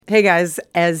Hey guys,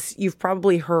 as you've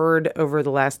probably heard over the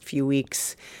last few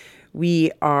weeks, we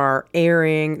are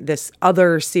airing this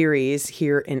other series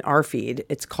here in our feed.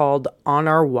 It's called On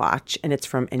Our Watch, and it's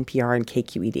from NPR and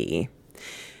KQED.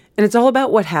 And it's all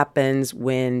about what happens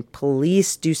when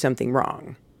police do something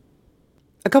wrong.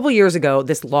 A couple years ago,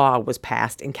 this law was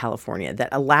passed in California that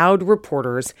allowed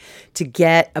reporters to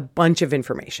get a bunch of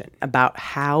information about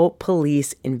how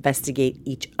police investigate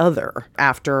each other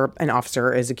after an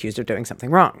officer is accused of doing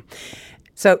something wrong.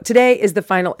 So today is the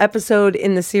final episode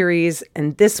in the series,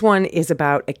 and this one is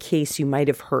about a case you might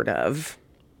have heard of.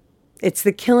 It's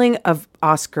the killing of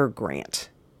Oscar Grant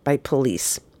by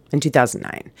police in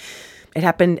 2009. It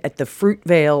happened at the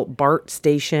Fruitvale BART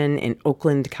station in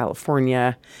Oakland,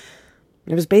 California.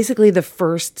 It was basically the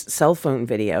first cell phone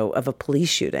video of a police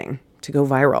shooting to go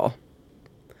viral.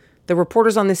 The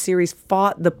reporters on this series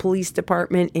fought the police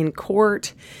department in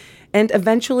court and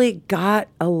eventually got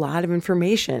a lot of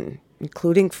information,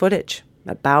 including footage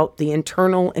about the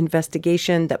internal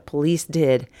investigation that police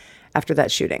did after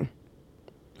that shooting.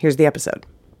 Here's the episode.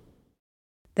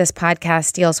 This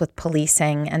podcast deals with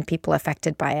policing and people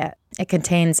affected by it. It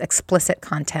contains explicit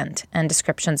content and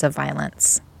descriptions of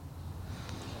violence.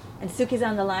 And Suki's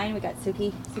on the line. We got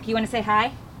Suki. Suki, you want to say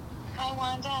hi? Hi,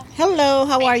 Wanda. Hello,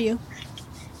 how are you?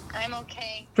 I'm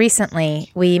okay.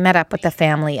 Recently, we met up with the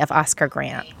family of Oscar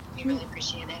Grant. We really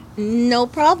appreciate it. No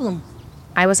problem.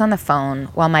 I was on the phone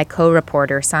while my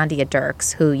co-reporter, Sandia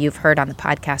Dirks, who you've heard on the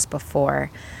podcast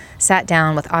before, sat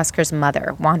down with Oscar's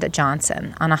mother, Wanda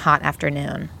Johnson, on a hot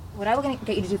afternoon. What I was going to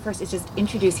get you to do first is just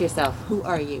introduce yourself. Who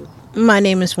are you? My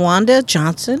name is Wanda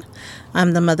Johnson.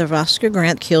 I'm the mother of Oscar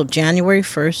Grant, killed January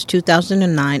 1st,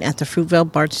 2009 at the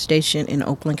Fruitvale BART station in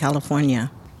Oakland,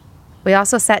 California. We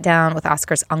also sat down with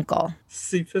Oscar's uncle.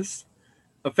 Cephas,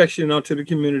 affectionate known to the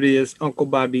community as Uncle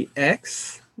Bobby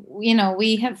X. You know,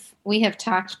 we have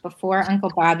talked before,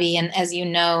 Uncle Bobby, and as you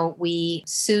know, we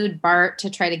sued BART to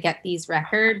try to get these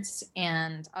records,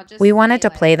 and we wanted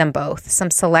to play them both, some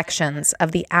selections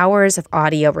of the hours of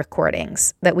audio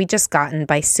recordings that we just gotten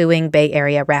by suing Bay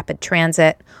Area Rapid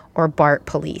Transit or BART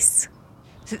police.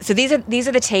 So these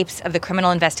are the tapes of the criminal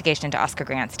investigation into Oscar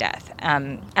Grant's death.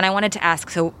 And I wanted to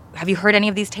ask, so have you heard any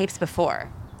of these tapes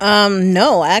before?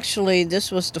 No, actually,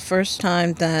 this was the first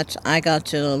time that I got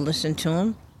to listen to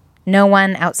them. No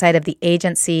one outside of the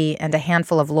agency and a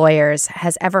handful of lawyers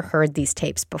has ever heard these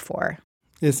tapes before.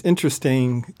 It's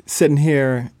interesting sitting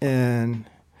here and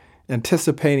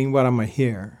anticipating what I'm going to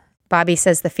hear. Bobby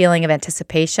says the feeling of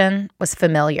anticipation was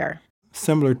familiar.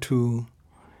 Similar to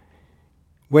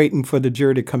waiting for the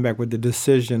jury to come back with the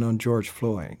decision on George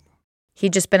Floyd.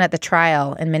 He'd just been at the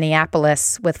trial in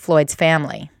Minneapolis with Floyd's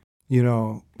family. You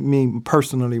know, me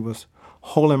personally was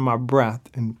holding my breath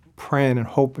and praying and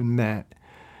hoping that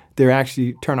there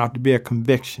actually turned out to be a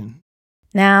conviction.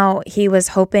 Now he was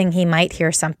hoping he might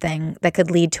hear something that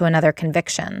could lead to another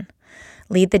conviction,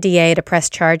 lead the DA to press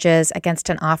charges against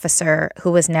an officer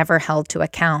who was never held to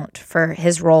account for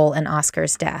his role in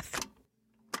Oscar's death.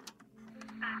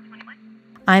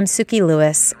 I'm Suki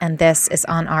Lewis, and this is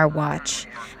On Our Watch,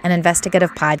 an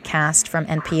investigative podcast from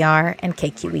NPR and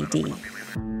KQED.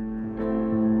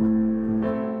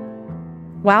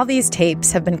 While these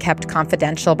tapes have been kept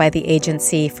confidential by the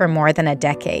agency for more than a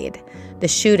decade, the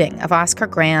shooting of Oscar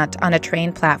Grant on a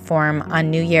train platform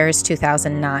on New Year's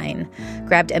 2009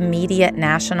 grabbed immediate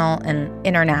national and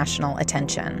international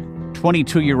attention.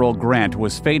 22-year-old Grant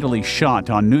was fatally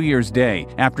shot on New Year's Day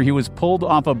after he was pulled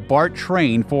off a BART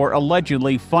train for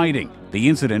allegedly fighting. The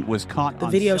incident was caught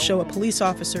on video show a police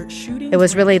officer shooting. It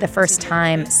was really the first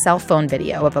time cell phone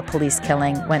video of a police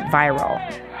killing went viral.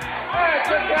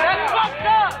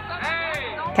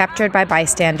 Captured by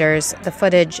bystanders, the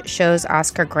footage shows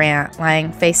Oscar Grant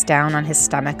lying face down on his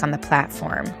stomach on the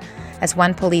platform as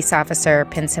one police officer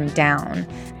pins him down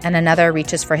and another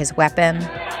reaches for his weapon,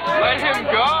 let him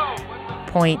go,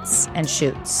 points, and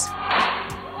shoots.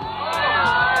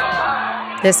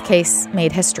 This case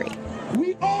made history.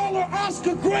 We all are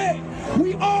Oscar Grant.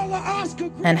 We all are Oscar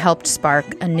Grant. And helped spark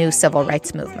a new civil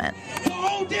rights movement. The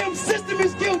whole damn system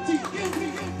is guilty.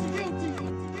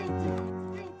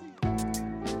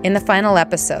 In the final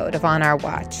episode of On Our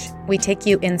Watch, we take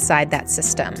you inside that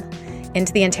system,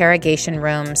 into the interrogation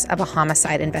rooms of a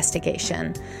homicide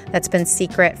investigation that's been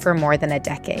secret for more than a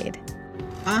decade.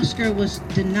 Oscar was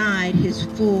denied his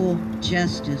full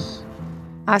justice.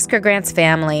 Oscar Grant's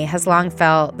family has long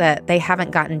felt that they haven't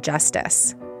gotten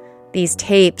justice. These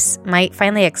tapes might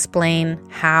finally explain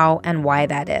how and why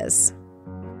that is.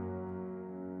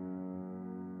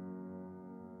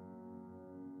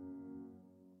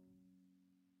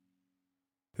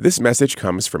 This message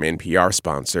comes from NPR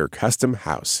sponsor Custom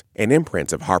House, an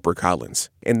imprint of HarperCollins.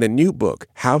 In the new book,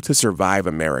 How to Survive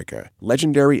America,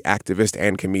 legendary activist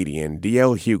and comedian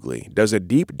D.L. Hughley does a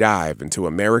deep dive into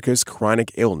America's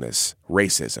chronic illness,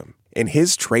 racism. In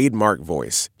his trademark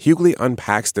voice, Hughley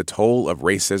unpacks the toll of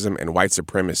racism and white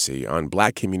supremacy on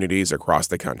Black communities across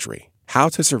the country. How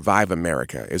to Survive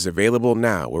America is available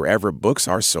now wherever books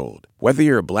are sold. Whether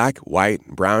you're Black, white,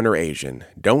 brown, or Asian,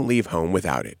 don't leave home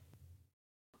without it.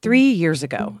 3 years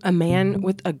ago, a man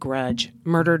with a grudge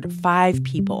murdered 5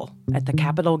 people at the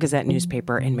Capital Gazette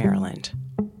newspaper in Maryland.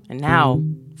 And now,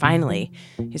 finally,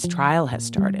 his trial has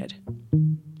started.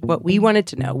 What we wanted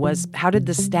to know was, how did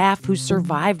the staff who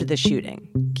survived the shooting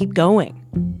keep going?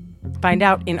 Find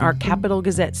out in our Capital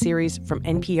Gazette series from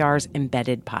NPR's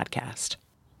Embedded podcast.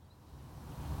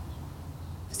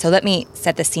 So let me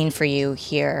set the scene for you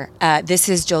here. This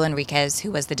is Joel Enriquez,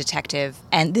 who was the detective,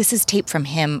 and this is tape from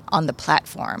him on the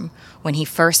platform when he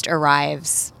first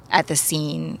arrives at the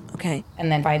scene. Okay.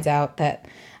 And then finds out that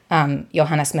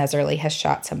Johannes Messerly has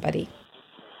shot somebody.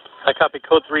 I copy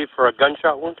code 3 for a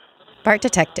gunshot wound. BART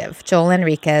detective Joel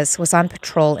Enriquez was on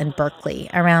patrol in Berkeley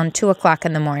around 2 o'clock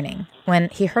in the morning when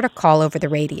he heard a call over the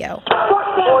radio.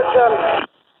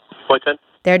 410.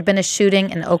 There had been a shooting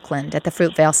in Oakland at the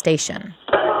Fruitvale station.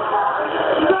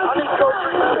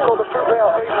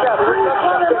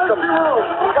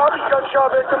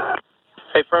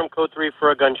 Hey, firm code 3 for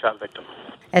a gunshot victim.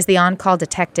 As the on-call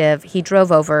detective, he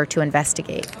drove over to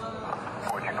investigate.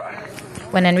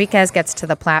 When Enriquez gets to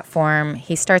the platform,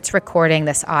 he starts recording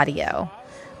this audio.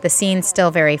 The scene's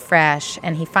still very fresh,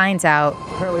 and he finds out...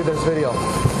 Apparently there's video.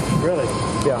 Really?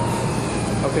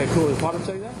 Yeah. Okay, cool. Did Potter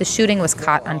tell you that? The shooting was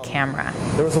caught on camera.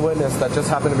 There was a witness that just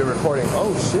happened to be recording.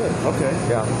 Oh, shit. Okay.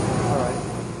 Yeah. All right.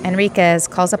 Enriquez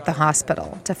calls up the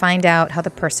hospital to find out how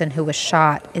the person who was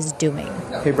shot is doing.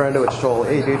 Hey, Brando, it's Joel.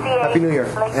 Hey, dude. Happy New Year.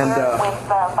 And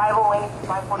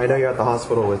I know you're at the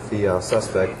hospital with the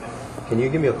suspect. Can you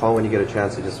give me a call when you get a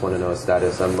chance? I just want to know his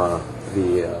status. I'm the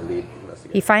lead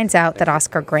investigator. He finds out that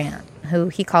Oscar Grant, who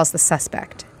he calls the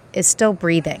suspect, is still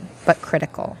breathing, but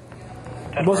critical.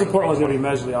 The most important was going to be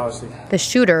Messerly, obviously. The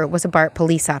shooter was a BART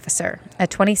police officer, a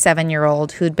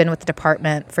 27-year-old who'd been with the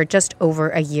department for just over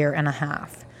a year and a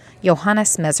half.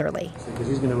 Johannes Messerly. Because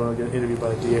he's going to get interviewed by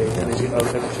the DA, and he's going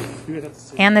to...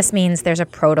 And this means there's a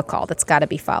protocol that's got to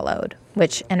be followed,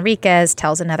 which Enriquez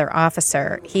tells another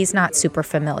officer he's not super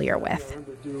familiar with.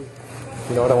 You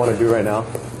know what I want to do right now?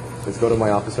 Is go to my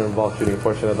officer-involved shooting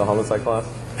portion of the homicide class.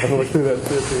 I'm look through that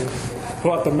shit.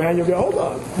 Pull out the manual, go, hold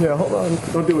on. Yeah, hold on.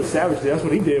 Don't do it savagely. That's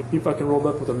what he did. He fucking rolled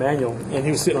up with a manual, and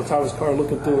he was sitting on top of his car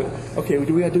looking through it. Okay,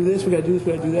 do we got to do this? We got to do this?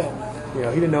 We got to do that. You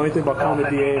know, he didn't know anything about calling the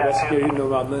DA, investigator. He didn't know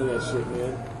about none of that shit,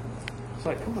 man. It's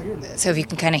like, come on here. So if you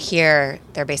can kind of hear,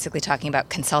 they're basically talking about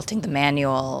consulting the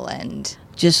manual and...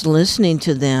 Just listening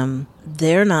to them,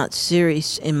 they're not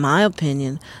serious, in my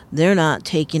opinion. They're not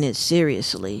taking it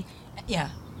seriously.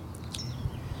 Yeah.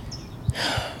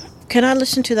 Can I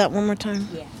listen to that one more time?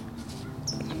 Yeah.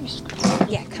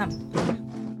 Yeah, come.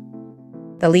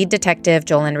 The lead detective,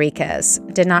 Joel Enriquez,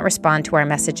 did not respond to our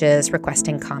messages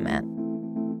requesting comment.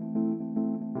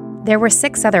 There were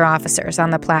 6 other officers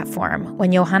on the platform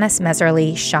when Johannes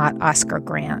Messerly shot Oscar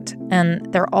Grant, and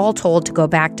they're all told to go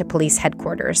back to police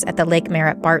headquarters at the Lake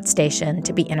Merritt BART station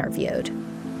to be interviewed.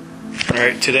 All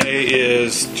right, today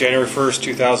is January 1st,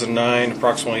 2009,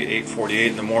 approximately 8:48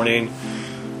 in the morning.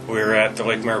 We're at the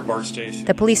Lake Merritt BART station.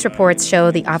 The police reports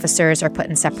show the officers are put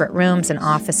in separate rooms and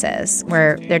offices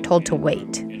where they're told to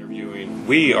wait.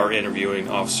 We are interviewing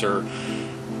Officer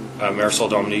Marisol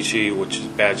Dominici, which is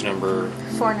badge number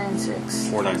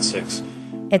 496.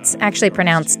 It's actually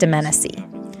pronounced Domenici.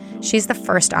 She's the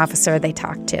first officer they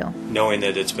talk to. Knowing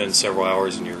that it's been several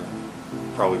hours and you're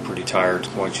probably pretty tired,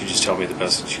 why don't you just tell me the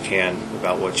best that you can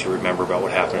about what you remember about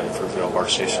what happened at the Fruitvale BART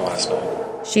station last night?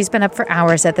 She's been up for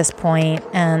hours at this point,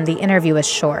 and the interview is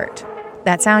short.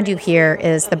 That sound you hear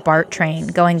is the BART train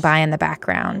going by in the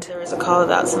background. There was a call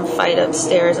about some fight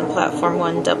upstairs on Platform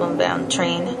 1 double-bound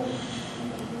train.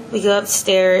 We go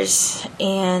upstairs,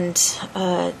 and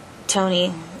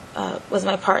Tony was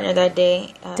my partner that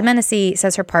day. Domenici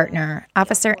says her partner,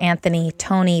 Officer Anthony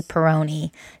Tony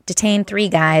Peroni, detained 3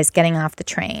 guys getting off the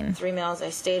train 3 males, I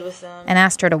stayed with them. And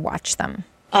asked her to watch them.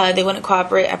 They wouldn't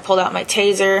cooperate. I pulled out my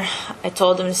taser. I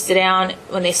told them to sit down.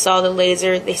 When they saw the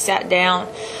laser, they sat down.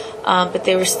 But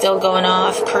they were still going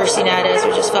off, cursing at us.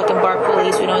 We're just fucking BART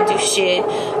police. We don't do shit.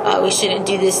 We shouldn't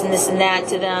do this and that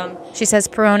to them. She says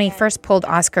Peroni first pulled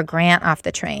Oscar Grant off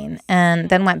the train and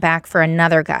then went back for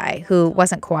another guy who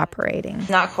wasn't cooperating.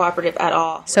 Not cooperative at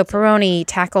all. So Peroni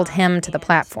tackled him to the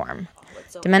platform.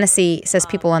 Domenici says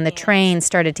people on the train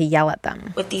started to yell at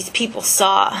them. What these people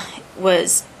saw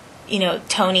was,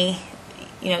 Tony,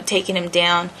 taking him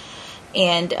down,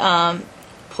 and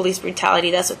police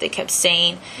brutality. That's what they kept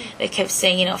saying. They kept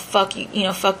saying, fuck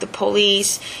you, fuck the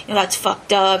police. That's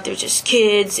fucked up. They're just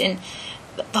kids, and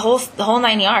the whole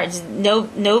 9 yards.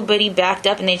 Nobody backed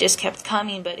up, and they just kept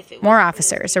coming. But if more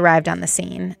officers arrived on the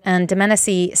scene, and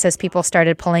Domenici says people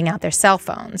started pulling out their cell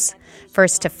phones,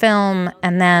 first to film,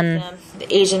 and then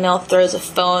the Asian male throws a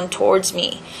phone towards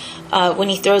me. When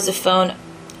he throws the phone,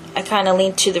 I kind of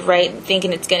leaned to the right,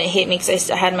 thinking it's going to hit me because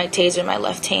I had my taser in my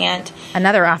left hand.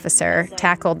 Another officer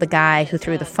tackled the guy who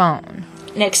threw the phone.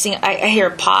 Next thing, I hear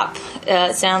a pop,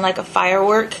 sound like a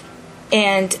firework,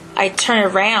 and I turn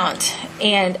around,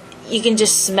 and you can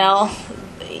just smell.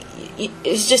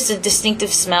 It's just a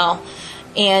distinctive smell.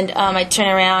 And I turn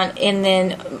around, and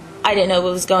then I didn't know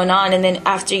what was going on. And then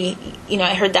after,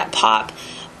 I heard that pop,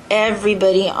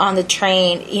 everybody on the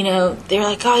train, they're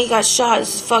like, oh, he got shot.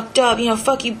 This is fucked up.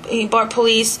 Fuck you, BART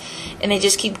police. And they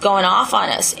just keep going off on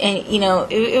us. And,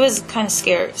 it was kind of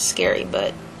scary,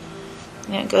 but,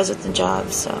 it goes with the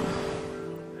job, so.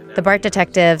 The BART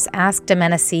detectives asked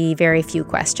Domenici very few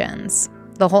questions.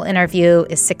 The whole interview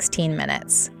is 16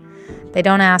 minutes. They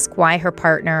don't ask why her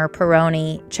partner,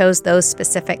 Peroni, chose those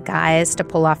specific guys to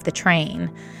pull off the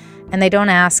train. And they don't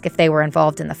ask if they were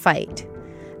involved in the fight.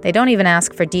 They don't even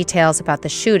ask for details about the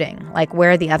shooting, like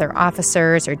where the other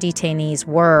officers or detainees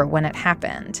were when it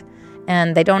happened.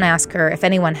 And they don't ask her if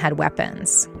anyone had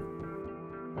weapons.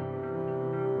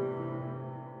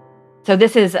 So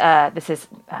this is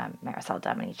Marisol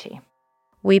Domenici.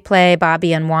 We play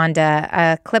Bobby and Wanda,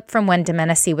 a clip from when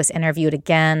Domenici was interviewed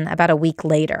again about a week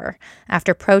later,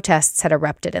 after protests had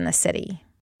erupted in the city.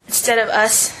 Instead of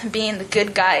us being the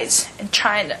good guys and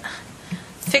trying to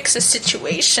fix the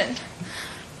situation,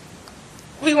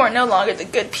 we were no longer the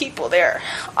good people there,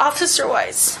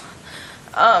 officer-wise.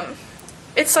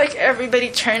 It's like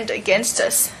everybody turned against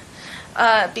us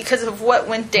because of what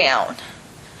went down.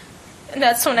 And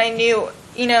that's when I knew,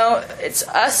 it's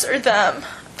us or them,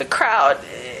 the crowd.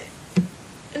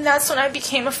 And that's when I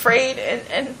became afraid,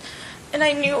 and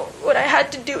I knew what I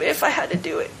had to do if I had to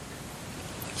do it.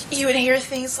 You would hear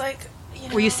things like,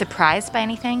 Were you surprised by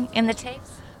anything in the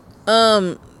tapes?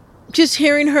 Just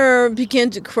hearing her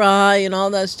begin to cry and all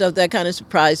that stuff, that kind of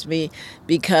surprised me,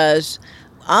 because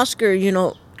Oscar,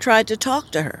 tried to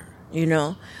talk to her,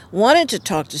 wanted to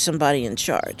talk to somebody in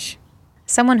charge.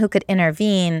 Someone who could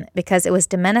intervene, because it was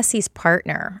Domenici's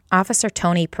partner, Officer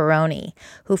Tony Peroni,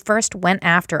 who first went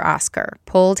after Oscar,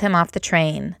 pulled him off the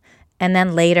train, and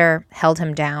then later held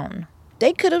him down.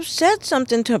 They could have said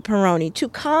something to Peroni to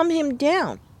calm him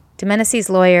down. Domenici's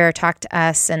lawyer talked to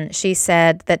us, and she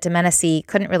said that Domenici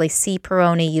couldn't really see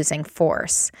Peroni using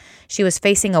force. She was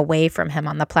facing away from him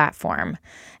on the platform,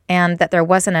 and that there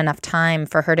wasn't enough time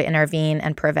for her to intervene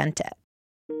and prevent it.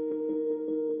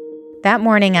 That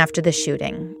morning after the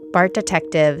shooting, BART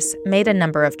detectives made a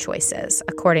number of choices,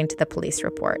 according to the police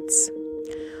reports.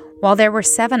 While there were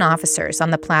 7 officers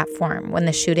on the platform when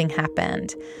the shooting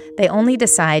happened, they only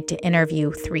decide to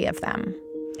interview 3 of them.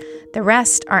 The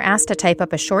rest are asked to type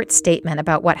up a short statement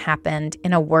about what happened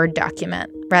in a Word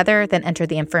document, rather than enter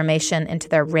the information into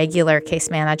their regular case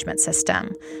management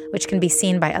system, which can be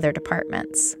seen by other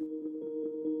departments.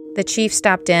 The chief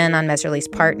stopped in on Messerly's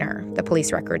partner, the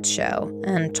police records show,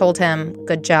 and told him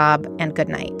good job and good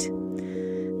night.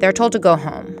 They're told to go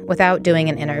home without doing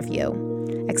an interview,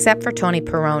 except for Tony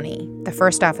Peroni, the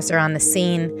first officer on the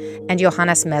scene, and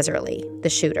Johannes Messerly, the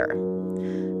shooter.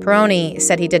 Peroni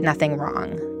said he did nothing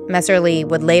wrong. Messerly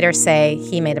would later say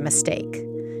he made a mistake.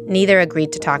 Neither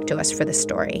agreed to talk to us for the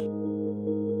story.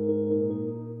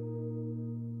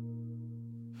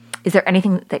 Is there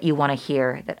anything that you want to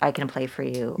hear that I can play for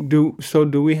you?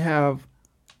 Do we have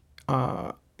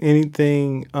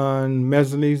anything on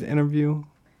Messerly's interview?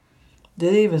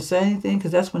 Did he even say anything?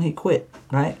 Because that's when he quit,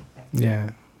 right? Yeah.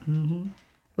 Mm-hmm.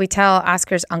 We tell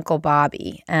Oscar's Uncle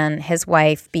Bobby and his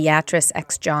wife, Beatrice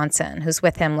X. Johnson, who's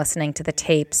with him listening to the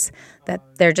tapes, that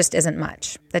there just isn't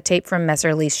much. The tape from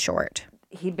Messerly's short.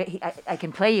 I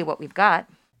can play you what we've got.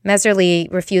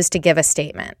 Messerly refused to give a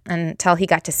statement until he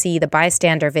got to see the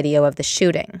bystander video of the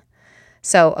shooting.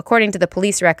 So, according to the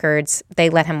police records, they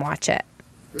let him watch it.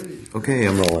 Okay,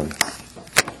 I'm rolling.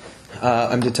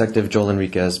 I'm Detective Joel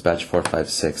Enriquez, Batch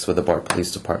 456 with the BART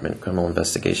Police Department Criminal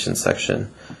Investigation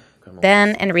Section.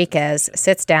 Then Enriquez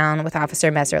sits down with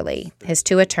Officer Messerly, his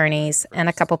 2 attorneys, and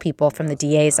a couple people from the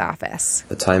DA's office.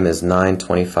 The time is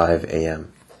 9:25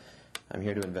 a.m. I'm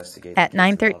here to investigate. At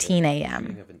 9:13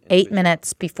 a.m., 8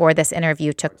 minutes before this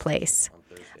interview took place,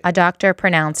 a doctor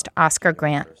pronounced Oscar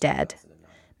Grant dead.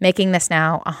 making this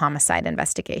now a homicide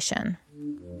investigation.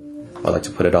 I'd like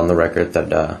to put it on the record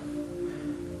that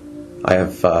I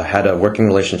have had a working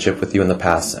relationship with you in the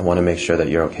past and want to make sure that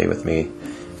you're okay with me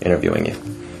interviewing you.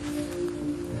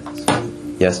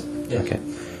 Yes? Okay.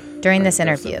 During this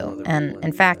interview, and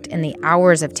in fact, in the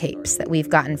hours of tapes that we've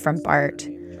gotten from Bart,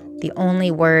 the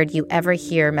only word you ever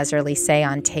hear Mehserle say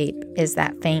on tape is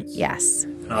that faint yes.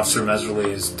 Officer Mehserle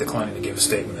is declining to give a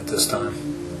statement at this time.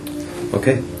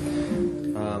 Okay.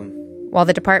 While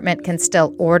the department can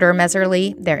still order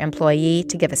Mehserle, their employee,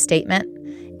 to give a statement,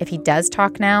 if he does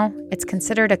talk now, it's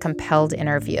considered a compelled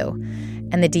interview,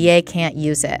 and the DA can't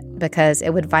use it because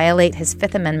it would violate his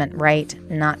Fifth Amendment right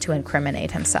not to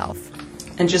incriminate himself.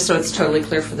 And just so it's totally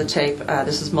clear for the tape,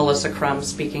 this is Melissa Crum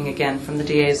speaking again from the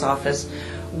DA's office.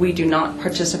 We do not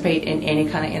participate in any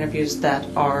kind of interviews that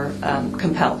are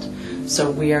compelled. So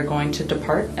we are going to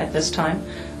depart at this time.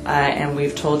 And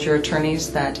we've told your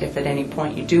attorneys that if at any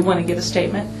point you do want to give a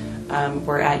statement,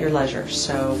 we're at your leisure.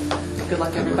 So good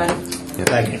luck, everybody. Yeah.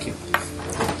 Thank you.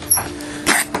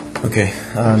 Okay,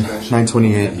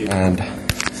 9:28, and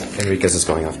Enriquez is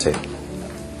going off tape.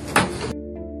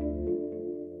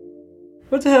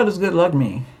 What the hell does good luck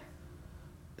mean?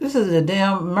 This is a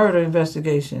damn murder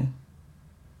investigation.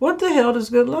 What the hell does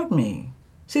good luck mean?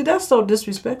 See, that's so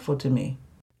disrespectful to me.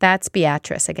 That's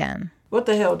Beatrice again. What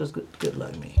the hell does good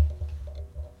luck mean?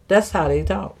 That's how they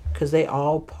talk, because they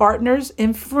all partners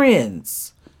and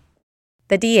friends.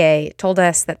 The DA told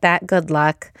us that good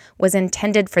luck was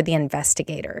intended for the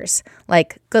investigators,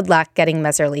 like good luck getting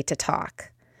Mehserle to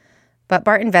talk. But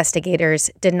BART investigators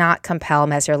did not compel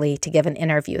Mehserle to give an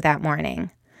interview that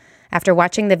morning. After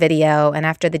watching the video and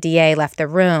after the DA left the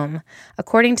room,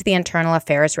 according to the internal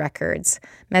affairs records,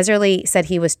 Mehserle said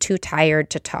he was too tired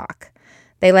to talk.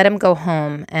 They let him go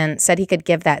home and said he could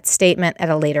give that statement at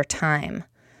a later time.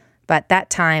 But that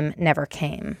time never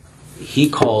came. He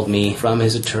called me from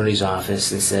his attorney's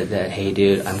office and said that, hey,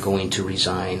 dude, I'm going to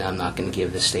resign. I'm not going to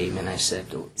give the statement. I said...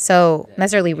 So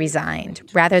Mehserle resigned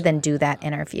rather than do that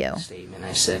interview.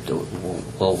 I said,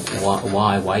 well,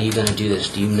 why? Why are you going to do this?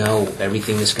 Do you know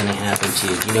everything that's going to happen to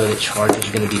you? Do you know that charges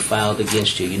are going to be filed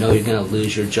against you? You know you're going to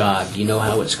lose your job. Do you know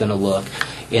how it's going to look?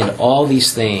 And all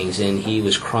these things. And he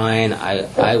was crying.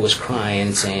 I was crying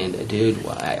and saying, dude,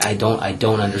 I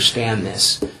don't understand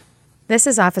this. This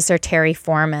is Officer Terry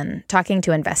Foreman talking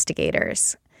to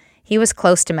investigators. He was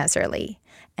close to Mehserle,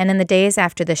 and in the days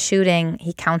after the shooting,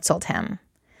 he counseled him.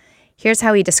 Here's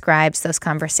how he describes those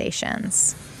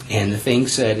conversations. And the thing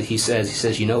he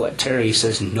says, you know what, Terry? He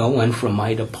says, no one from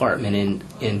my department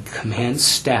in command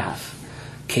staff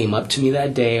came up to me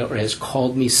that day or has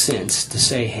called me since to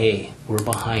say, hey, we're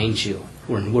behind you.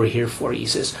 We're here for you. He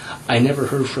says, I never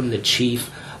heard from the chief.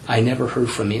 I never heard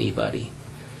from anybody.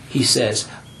 He says,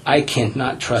 I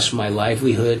cannot trust my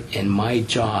livelihood and my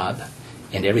job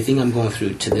and everything I'm going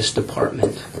through to this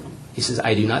department. He says,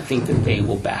 I do not think that they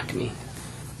will back me.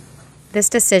 This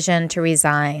decision to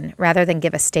resign rather than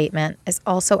give a statement is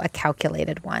also a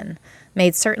calculated one,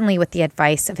 made certainly with the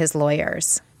advice of his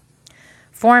lawyers.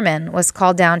 Foreman was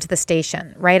called down to the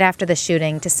station right after the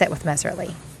shooting to sit with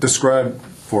Mehserle. Describe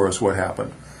for us what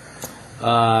happened.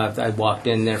 I walked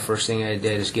in there. First thing I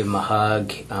did is give him a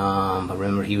hug. I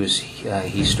remember he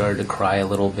started to cry a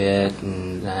little bit,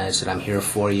 and I said, I'm here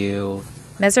for you.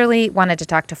 Mehserle wanted to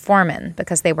talk to Foreman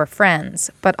because they were friends,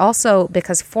 but also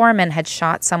because Foreman had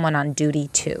shot someone on duty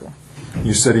too.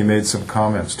 You said he made some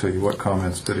comments to you. What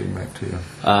comments did he make to you?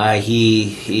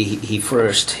 He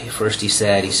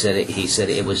said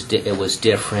it was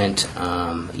different.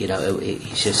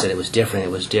 He just said it was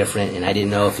different, and I didn't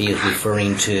know if he was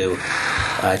referring to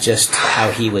just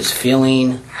how he was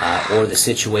feeling or the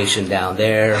situation down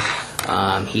there.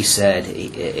 He said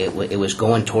it was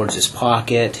going towards his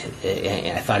pocket,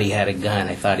 and I thought he had a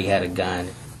gun.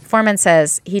 Foreman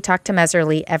says he talked to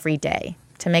Mehserle every day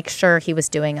to make sure he was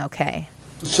doing okay.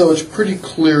 So it's pretty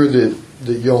clear that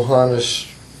Johannes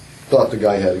thought the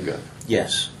guy had a gun.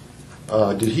 Yes.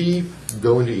 Did he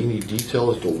go into any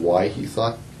detail as to why he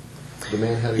thought the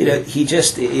man had a gun? He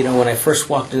just, when I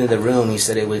first walked into the room, he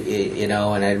said it was, and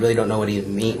I really don't know what he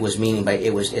was meaning by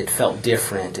it. It felt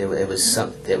different. It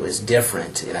was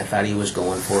different, and I thought he was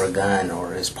going for a gun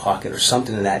or his pocket or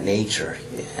something of that nature.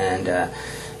 And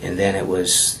then it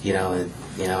was, and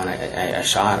I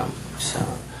shot him. So,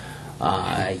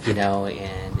 and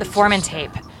the Foreman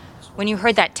tape. When you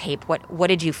heard that tape, what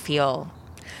did you feel?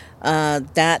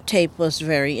 That tape was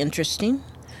very interesting.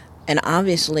 And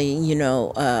obviously, an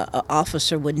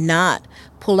officer would not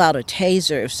pull out a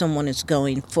taser if someone is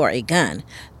going for a gun.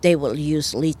 They will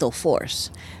use lethal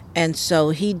force. And so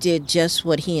he did just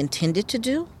what he intended to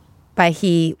do. By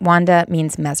he, Wanda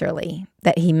means Mehserle,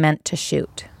 that he meant to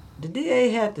shoot. The DA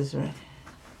had this, right?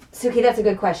 Suki, that's a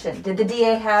good question. Did the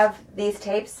DA have these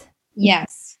tapes?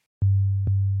 Yes.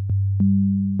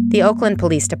 The Oakland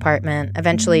Police Department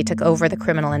eventually took over the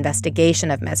criminal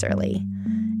investigation of Mehserle.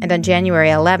 And on January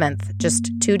 11th, just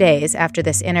 2 days after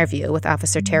this interview with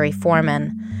Officer Terry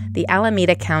Foreman, the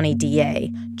Alameda County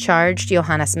DA charged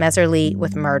Johannes Mehserle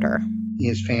with murder.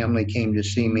 His family came to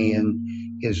see me, and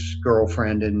his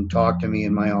girlfriend and talked to me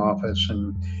in my office,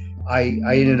 and I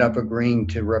ended up agreeing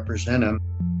to represent him.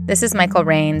 This is Michael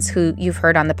Rains, who you've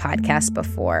heard on the podcast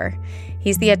before.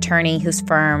 He's the attorney whose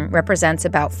firm represents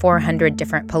about 400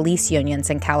 different police unions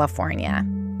in California.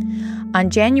 On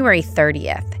January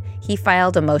 30th, he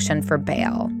filed a motion for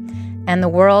bail, and the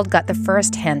world got the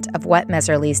first hint of what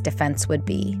Mehserle's defense would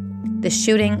be. The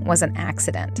shooting was an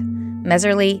accident.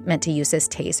 Mehserle meant to use his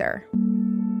taser.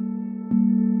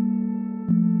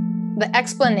 The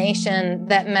explanation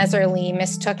that Mehserle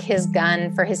mistook his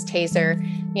gun for his taser,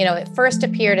 it first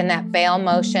appeared in that bail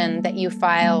motion that you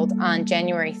filed on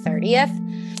January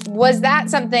 30th. Was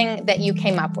that something that you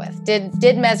came up with? Did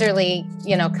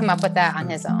Mehserle, come up with that on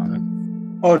his own?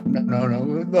 Oh,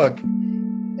 no. Look,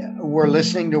 we're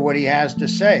listening to what he has to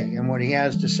say. And what he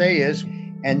has to say is,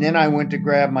 and then I went to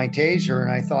grab my taser,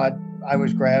 and I thought I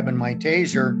was grabbing my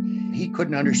taser. He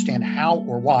couldn't understand how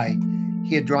or why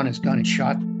he had drawn his gun and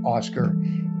shot Oscar.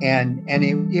 And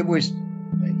it was,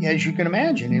 as you can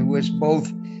imagine, it was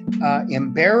both an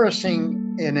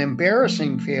embarrassing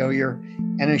failure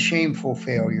and a shameful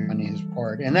failure on his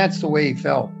part. And that's the way he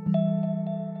felt.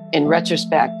 In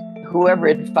retrospect, whoever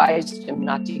advised him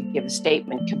not to give a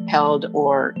statement, compelled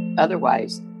or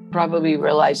otherwise, probably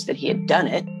realized that he had done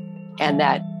it and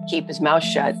that keep his mouth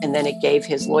shut. And then it gave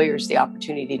his lawyers the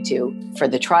opportunity to, for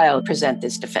the trial, present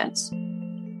this defense.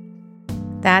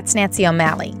 That's Nancy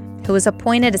O'Malley, who was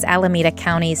appointed as Alameda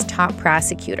County's top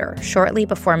prosecutor shortly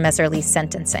before Mehserle's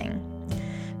sentencing.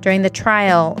 During the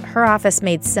trial, her office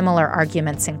made similar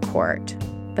arguments in court,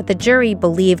 but the jury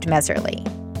believed Mehserle.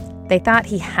 They thought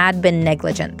he had been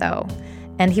negligent, though,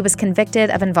 and he was convicted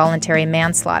of involuntary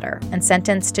manslaughter and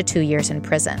sentenced to 2 years in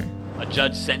prison. A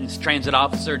judge sentenced transit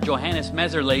officer Johannes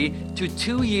Mehserle to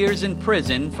 2 years in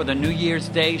prison for the New Year's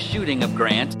Day shooting of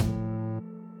Grant.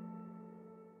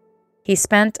 He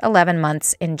spent 11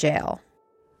 months in jail.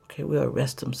 Okay, we'll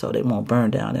arrest him so they won't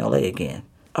burn down L.A. again.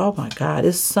 Oh, my God,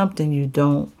 it's something you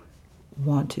don't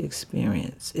want to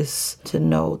experience. It's to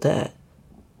know that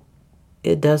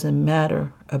it doesn't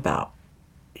matter about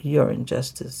your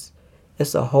injustice.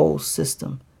 It's a whole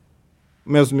system.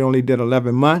 Mehserle only did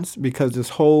 11 months because this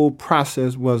whole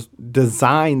process was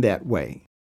designed that way.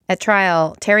 At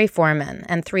trial, Terry Foreman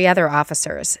and 3 other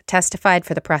officers testified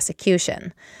for the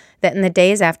prosecution that in the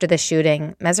days after the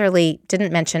shooting, Mehserle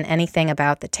didn't mention anything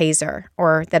about the taser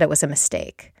or that it was a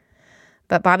mistake.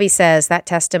 But Bobby says that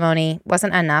testimony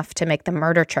wasn't enough to make the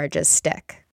murder charges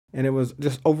stick. And it was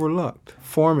just overlooked.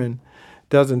 Foreman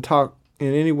doesn't talk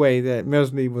in any way that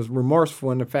Mehserle was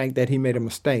remorseful in the fact that he made a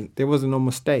mistake. There wasn't no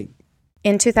mistake.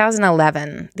 In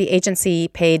 2011, the agency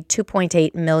paid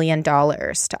 $2.8 million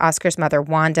to Oscar's mother,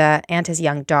 Wanda, and his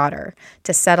young daughter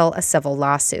to settle a civil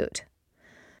lawsuit.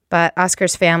 But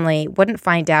Oscar's family wouldn't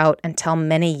find out until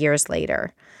many years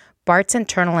later. Bart's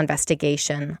internal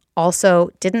investigation also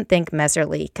didn't think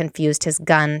Mehserle confused his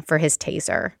gun for his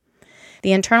taser.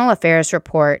 The internal affairs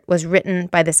report was written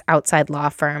by this outside law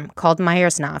firm called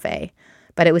Myers-Nave,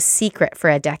 but it was secret for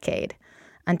a decade,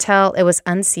 until it was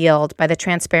unsealed by the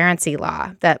transparency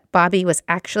law that Bobby was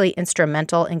actually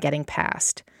instrumental in getting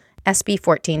passed, SB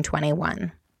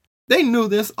 1421. They knew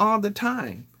this all the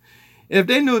time. If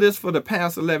they knew this for the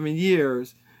past 11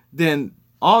 years, then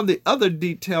all the other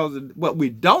details of what we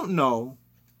don't know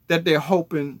that they're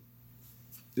hoping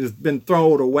has been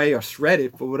thrown away or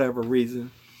shredded for whatever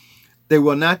reason, they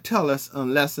will not tell us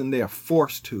unless they are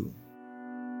forced to.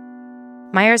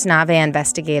 Myers-Nave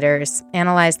investigators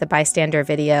analyzed the bystander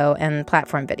video and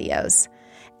platform videos,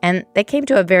 and they came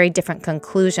to a very different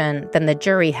conclusion than the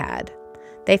jury had.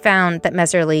 They found that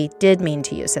Mehserle did mean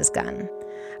to use his gun.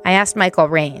 I asked Michael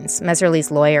Rains,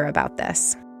 Mehserle's lawyer, about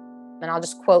this. And I'll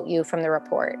just quote you from the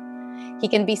report. He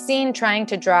can be seen trying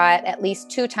to draw it at least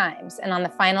 2 times, and on the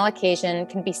final occasion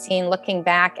can be seen looking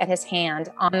back at his hand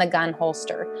on the gun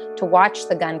holster to watch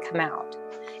the gun come out.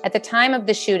 At the time of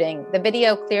the shooting, the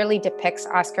video clearly depicts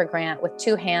Oscar Grant with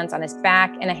 2 hands on his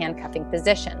back in a handcuffing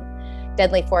position.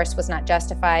 Deadly force was not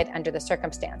justified under the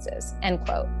circumstances, end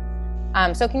quote.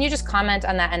 So can you just comment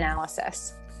on that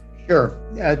analysis? Sure.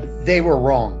 They were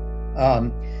wrong,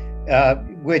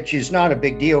 which is not a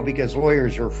big deal because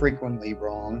lawyers are frequently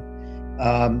wrong.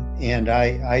 And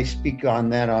I speak on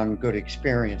that on good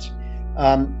experience.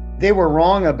 They were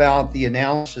wrong about the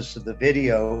analysis of the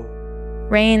video.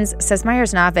 Rains says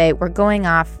Myers-Nave were going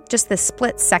off just the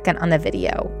split second on the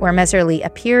video where Mehserle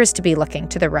appears to be looking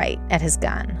to the right at his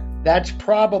gun. That's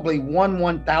probably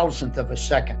 1/1000th of a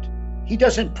second. He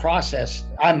doesn't process,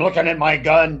 I'm looking at my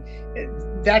gun.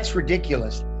 That's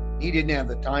ridiculous. He didn't have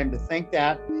the time to think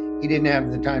that. He didn't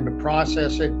have the time to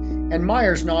process it. And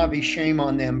Myers-Nave, shame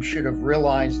on them, should have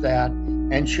realized that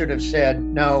and should have said,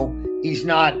 no, he's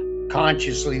not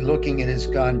consciously looking at his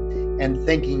gun and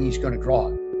thinking he's going to draw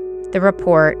it. The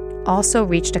report also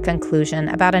reached a conclusion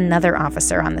about another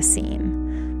officer on the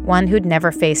scene, one who'd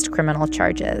never faced criminal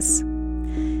charges.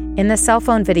 In the cell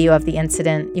phone video of the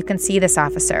incident, you can see this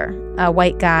officer, a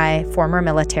white guy, former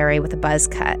military with a buzz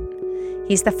cut.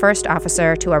 He's the first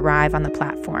officer to arrive on the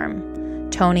platform,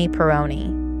 Tony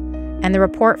Perrone. And the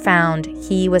report found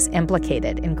he was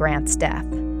implicated in Grant's death.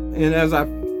 And as I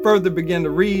further began to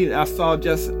read, I saw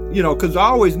just, because I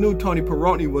always knew Tony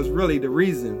Perrone was really the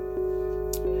reason.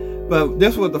 But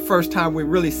this was the first time we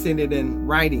really seen it in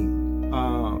writing,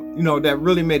 that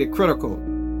really made it critical.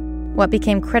 What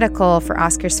became critical for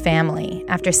Oscar's family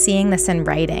after seeing this in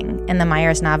writing in the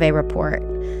Myers-Nave report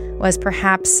was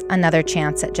perhaps another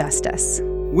chance at justice.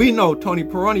 We know Tony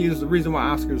Perrone is the reason why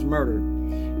Oscar's murdered.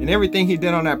 And everything he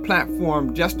did on that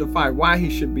platform justified why he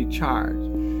should be charged,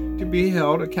 to be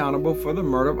held accountable for the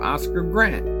murder of Oscar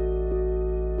Grant.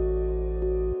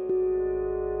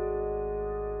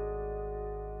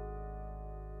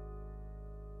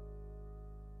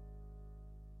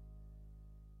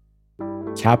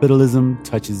 Capitalism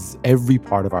touches every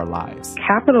part of our lives.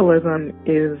 Capitalism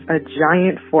is a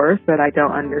giant force that I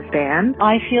don't understand.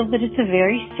 I feel that it's a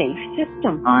very safe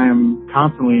system. I am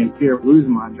constantly in fear of losing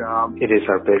my job. It is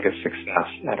our biggest success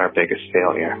and our biggest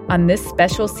failure. On this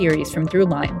special series from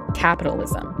Throughline,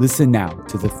 Capitalism. Listen now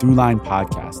to the Throughline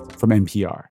podcast from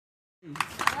NPR.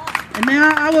 And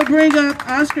now I will bring up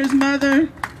Oscar's mother,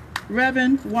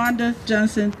 Reverend Wanda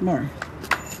Johnson Moore.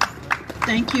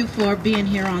 Thank you for being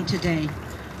here on today.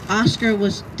 Oscar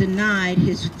was denied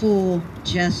his full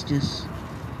justice.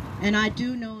 And I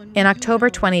do know... In October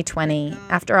 2020,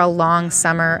 after a long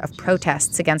summer of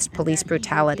protests against police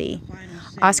brutality,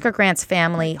 Oscar Grant's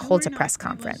family holds a press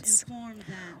conference.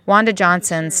 Wanda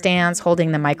Johnson stands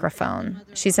holding the microphone.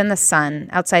 She's in the sun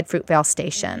outside Fruitvale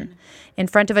Station, in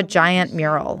front of a giant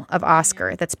mural of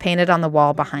Oscar that's painted on the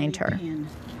wall behind her.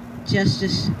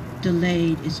 Justice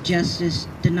delayed is justice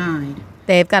denied.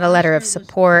 They've got a letter of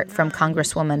support from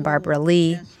Congresswoman Barbara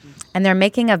Lee, and they're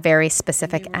making a very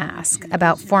specific ask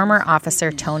about former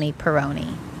officer Tony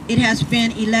Perrone. It has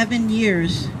been 11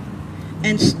 years,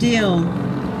 and still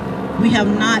we have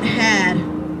not had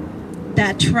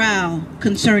that trial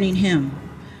concerning him.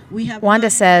 Wanda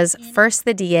says first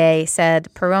the DA said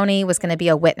Perrone was going to be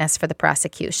a witness for the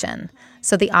prosecution,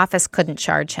 so the office couldn't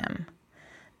charge him.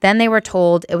 Then they were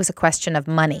told it was a question of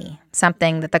money,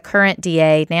 something that the current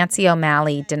DA, Nancy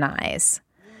O'Malley, denies.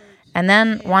 And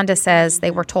then Wanda says they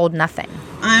were told nothing.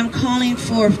 I'm calling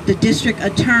for the district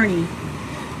attorney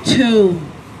to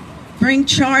bring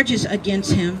charges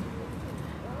against him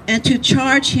and to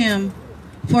charge him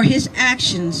for his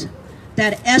actions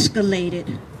that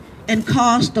escalated and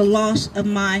caused the loss of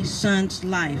my son's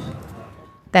life.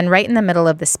 Then right in the middle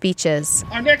of the speeches,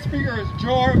 our next speaker is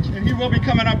George, and he will be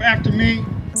coming up after me.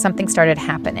 Something started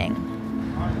happening.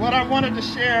 What I wanted to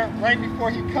share right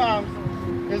before he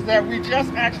comes is that we just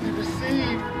actually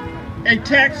received a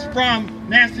text from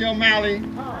Nancy O'Malley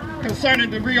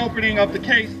concerning the reopening of the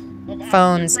case.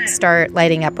 Phones start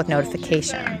lighting up with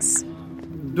notifications.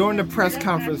 During the press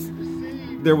conference,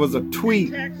 there was a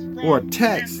tweet or a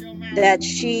text that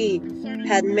she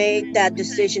had made that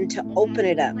decision to open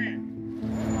it up.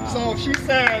 So she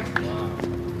says,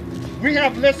 we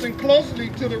have listened closely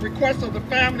to the request of the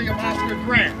family of Oscar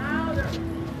Grant.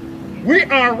 We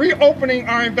are reopening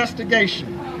our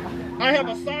investigation. I have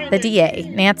assigned... The DA,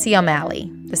 Nancy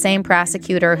O'Malley, the same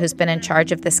prosecutor who's been in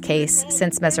charge of this case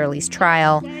since Mehserle's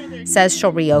trial, says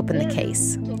she'll reopen the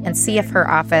case and see if her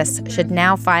office should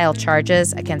now file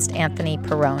charges against Anthony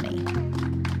Perrone.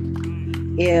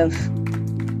 If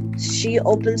she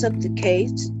opens up the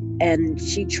case and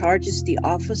she charges the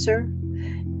officer,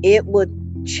 it would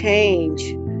change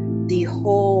the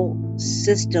whole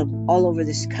system all over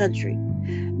this country.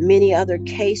 Many other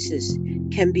cases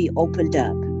can be opened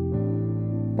up.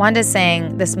 Wanda's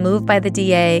saying this move by the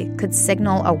DA could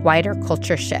signal a wider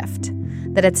culture shift,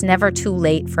 that it's never too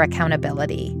late for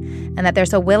accountability, and that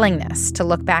there's a willingness to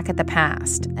look back at the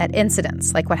past, at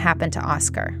incidents like what happened to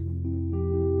Oscar.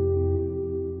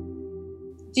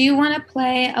 Do you want to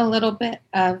play a little bit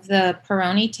of the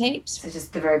Peroni tapes? So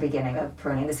just the very beginning of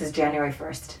Peroni. This is January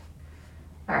 1st.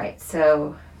 All right,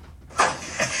 so...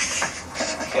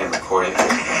 Okay, I'm recording. All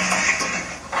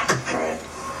right.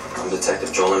 I'm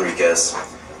Detective Joel Enriquez.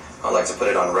 I'd like to put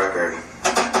it on record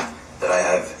that I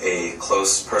have a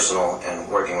close personal and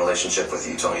working relationship with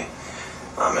you, Tony.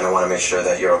 And I want to make sure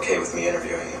that you're okay with me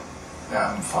interviewing you.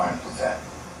 Yeah, I'm fine with that.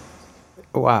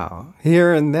 Wow.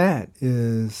 Hearing that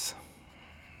is...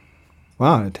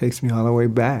 Wow, it takes me all the way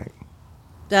back.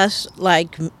 That's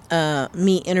like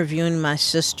me interviewing my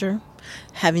sister,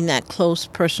 having that close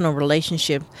personal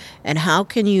relationship. And how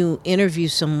can you interview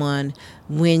someone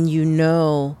when you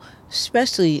know,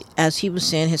 especially as he was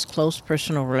saying, his close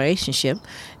personal relationship,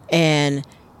 and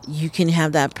you can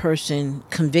have that person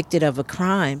convicted of a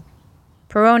crime?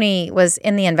 Peroni was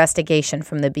in the investigation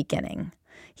from the beginning.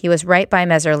 He was right by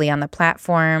Mehserle on the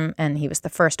platform, and he was the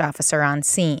first officer on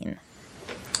scene.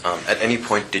 At any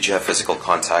point, did you have physical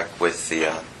contact with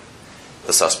the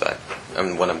suspect?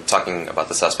 And when I'm talking about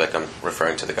the suspect, I'm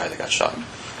referring to the guy that got shot.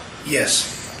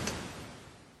 Yes.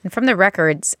 And from the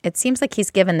records, it seems like he's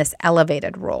given this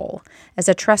elevated role as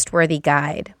a trustworthy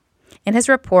guide. In his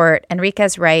report,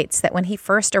 Enriquez writes that when he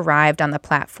first arrived on the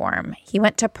platform, he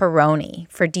went to Peroni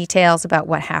for details about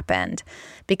what happened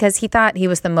because he thought he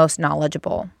was the most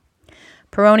knowledgeable.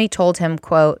 Peroni told him,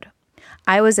 quote,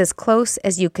 "I was as close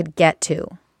as you could get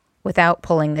to without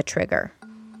pulling the trigger."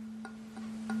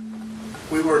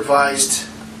 We were advised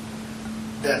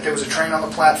that there was a train on the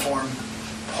platform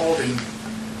holding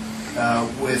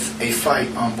with a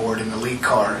fight on board in the lead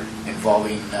car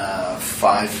involving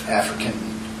 5 African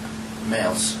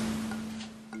males.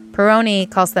 Peroni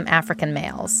calls them African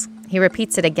males. He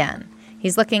repeats it again.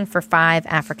 He's looking for 5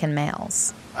 African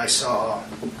males. I saw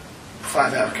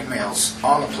 5 African males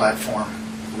on the platform,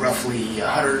 roughly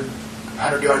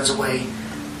 100 yards away,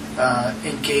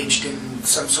 engaged in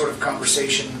some sort of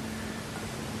conversation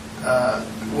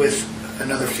with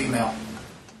another female.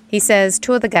 He says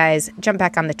 2 of the guys jumped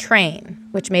back on the train,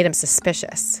 which made him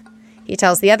suspicious. He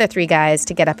tells the other 3 guys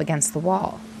to get up against the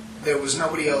wall. There was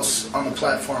nobody else on the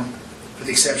platform with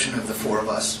the exception of the 4 of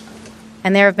us.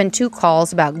 And there have been 2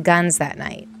 calls about guns that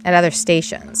night at other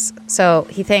stations. So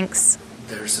he thinks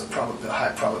there's a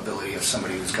high probability of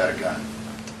somebody who's got a gun.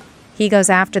 He goes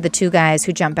after the 2 guys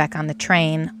who jump back on the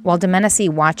train, while Domenici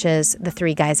watches the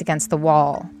 3 guys against the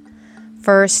wall.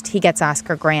 First, he gets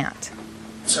Oscar Grant.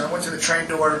 So I went to the train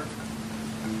door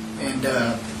and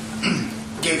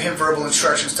gave him verbal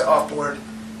instructions to offboard,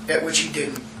 at which he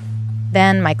didn't.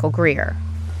 Then Michael Greer.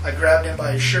 I grabbed him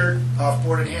by his shirt,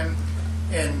 offboarded him,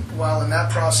 and while in that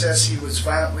process, he was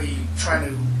violently trying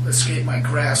to escape my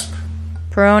grasp.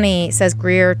 Peroni says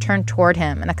Greer turned toward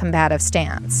him in a combative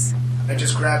stance. I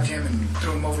just grabbed him and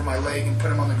threw him over my leg and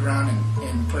put him on the ground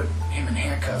and put him in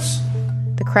handcuffs.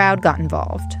 The crowd got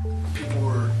involved. People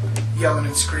were yelling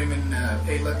and screaming,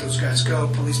 hey, let those guys go,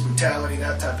 police brutality,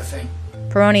 that type of thing.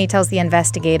 Peroni tells the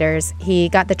investigators he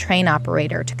got the train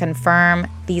operator to confirm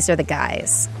these are the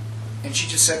guys. And she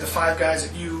just said the 5 guys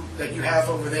that you have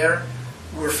over there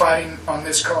were fighting on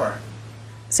this car.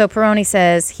 So Peroni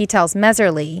says he tells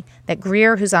Mehserle that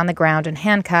Greer, who's on the ground in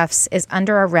handcuffs, is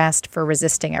under arrest for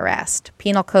resisting arrest,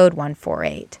 Penal Code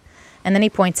 148. And then he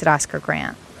points at Oscar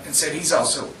Grant. And said he's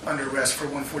also under arrest for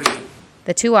 148.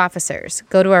 The 2 officers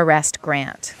go to arrest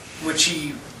Grant, which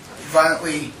he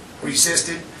violently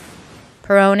resisted.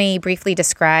 Peroni briefly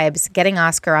describes getting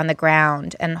Oscar on the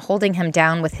ground and holding him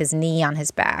down with his knee on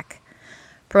his back.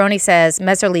 Peroni says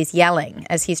Mehserle's yelling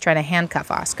as he's trying to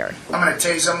handcuff Oscar. I'm going to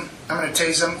tase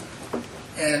him.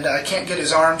 And I can't get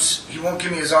his arms. He won't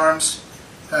give me his arms.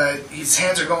 His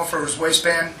hands are going for his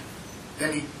waistband.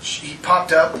 Then he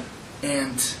popped up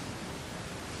and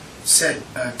said,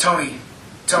 Tony,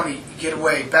 get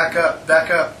away, back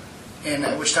up. And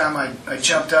at which time I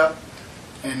jumped up,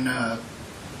 and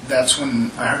that's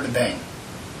when I heard the bang.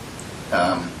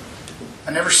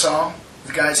 I never saw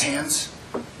the guy's hands.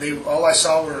 All I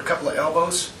saw were a couple of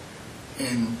elbows,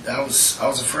 and I was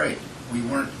afraid. We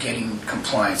weren't getting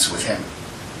compliance with him,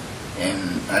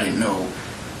 and I didn't know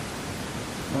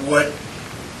what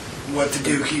to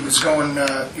do. He was going.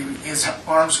 His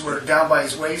arms were down by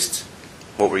his waist.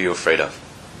 What were you afraid of?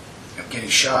 Of getting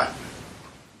shot.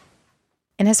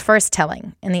 In his first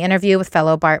telling, in the interview with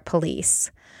fellow BART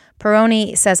police,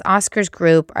 Peroni says Oscar's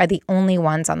group are the only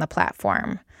ones on the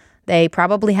platform. They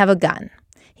probably have a gun.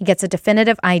 He gets a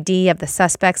definitive ID of the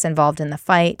suspects involved in the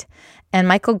fight, and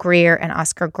Michael Greer and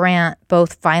Oscar Grant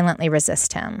both violently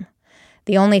resist him.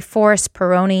 The only force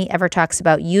Peroni ever talks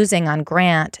about using on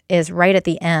Grant is right at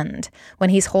the end,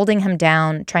 when he's holding him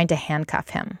down, trying to handcuff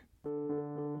him.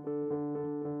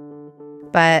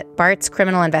 But BART's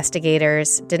criminal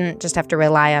investigators didn't just have to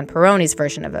rely on Peroni's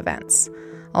version of events.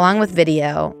 Along with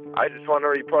video, I just want to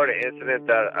report an incident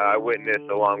that I witnessed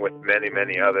along with many,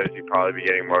 many others. You'll probably be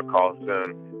getting more calls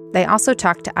soon. they also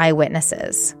talked to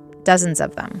eyewitnesses, dozens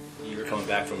of them. You were coming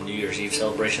back from New Year's Eve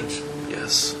celebrations?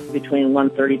 Yes. Between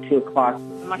 1:30 2 o'clock.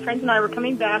 My friends and I were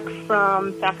coming back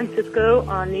from San Francisco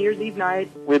on New Year's Eve night.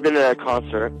 We've been to a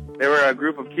concert. There were a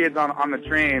group of kids on the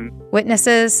train.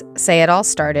 Witnesses say it all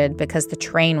started because the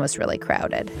train was really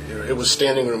crowded. It was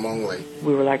standing room only.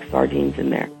 We were like sardines in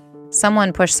there.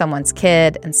 Someone pushed someone's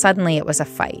kid, and suddenly it was a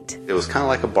fight. It was kind of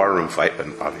like a barroom fight, but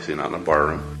obviously not in a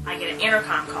barroom. I get an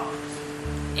intercom call,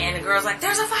 and the girl's like,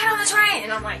 "There's a fight on the train!"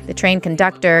 And I'm like... The train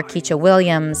conductor, Keisha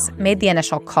Williams, made the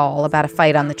initial call about a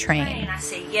fight on the train. And I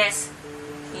say, yes,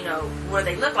 you know, what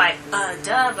do they look like?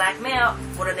 Duh, black male.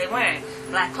 What are they wearing?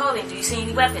 Black clothing. Do you see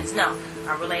any weapons? No.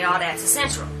 I relay all that to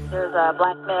Central. There's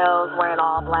black males wearing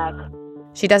all black.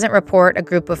 She doesn't report a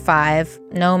group of 5,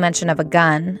 no mention of a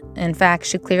gun. In fact,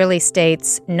 she clearly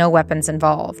states no weapons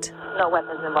involved. No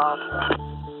weapons involved.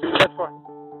 Just one.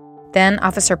 Then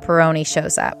Officer Peroni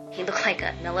shows up. He looked like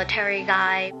a military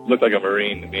guy. Looked like a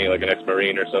Marine to me, like an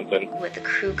ex-Marine or something. With the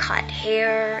crew cut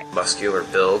hair. Muscular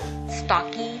build.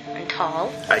 Stocky and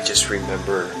tall. I just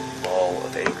remember all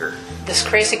of anger. This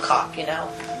crazy cop, you know.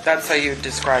 That's how you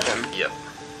describe him. Yep.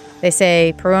 They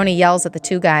say Peroni yells at the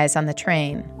 2 guys on the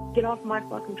train. Get off my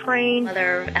fucking train.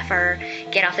 Mother effer,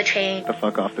 get off the train. The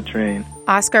fuck off the train.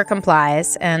 Oscar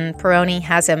complies, and Peroni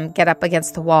has him get up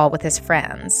against the wall with his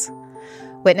friends.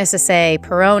 Witnesses say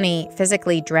Peroni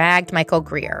physically dragged Michael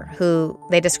Greer, who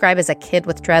they describe as a kid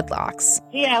with dreadlocks.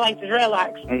 Yeah, like the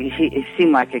dreadlocks. He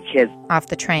seemed like a kid. Off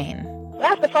the train.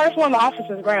 That's the first one the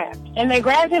officers grabbed. And they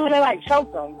grabbed him and they like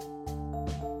choked him.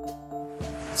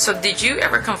 So did you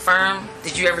ever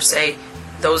say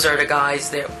those are the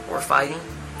guys that were fighting?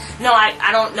 No,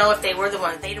 I don't know if they were the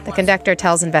ones. The conductor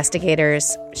tells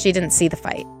investigators she didn't see the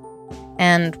fight.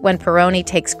 And when Peroni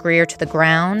takes Greer to the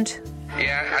ground...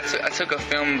 Yeah, I took a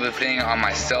film of the thing on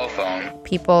my cell phone.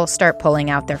 People start pulling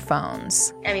out their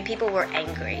phones. I mean, people were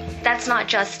angry. That's not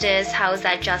justice. How is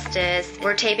that justice?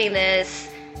 We're taping this.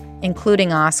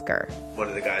 Including Oscar. One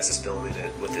of the guys is filming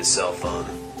it with his cell phone.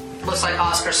 Looks like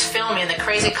Oscar's filming the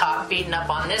crazy cop beating up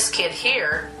on this kid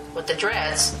here with the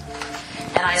dreads.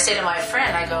 And I say to my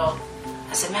friend, I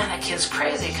said, man, that kid's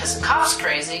crazy because the cop's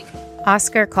crazy.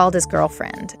 Oscar called his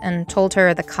girlfriend and told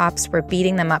her the cops were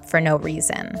beating them up for no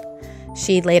reason.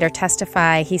 She'd later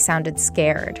testify he sounded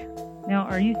scared.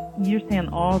 Now, you're saying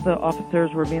all the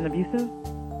officers were being abusive?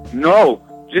 No,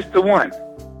 just the one.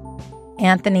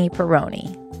 Anthony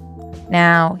Peroni.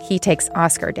 Now he takes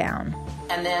Oscar down.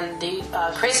 And then the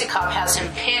crazy cop has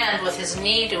him pinned with his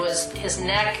knee to his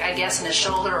neck, I guess, and his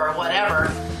shoulder or whatever.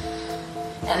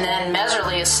 And then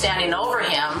Meserly is standing over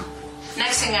him.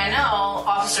 Next thing I know,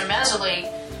 Officer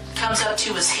Meserly comes up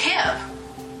to his hip.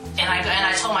 And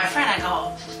I told my friend,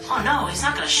 oh no, he's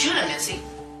not going to shoot him, is he?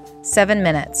 7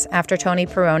 minutes after Tony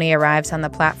Peroni arrives on the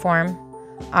platform,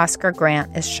 Oscar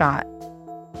Grant is shot.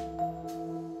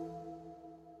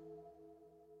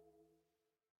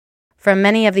 From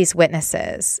many of these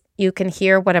witnesses, you can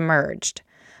hear what emerged.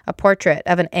 A portrait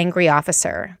of an angry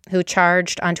officer who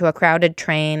charged onto a crowded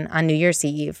train on New Year's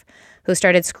Eve, who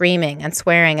started screaming and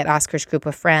swearing at Oscar's group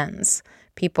of friends,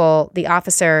 people the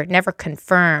officer never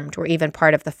confirmed were even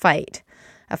part of the fight,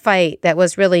 a fight that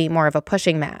was really more of a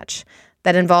pushing match,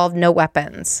 that involved no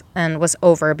weapons and was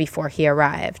over before he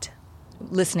arrived.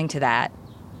 Listening to that,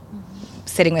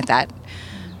 sitting with that,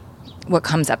 what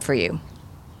comes up for you?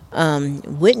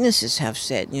 Witnesses have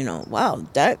said, wow,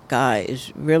 that guy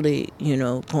is really,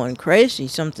 going crazy.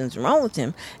 Something's wrong with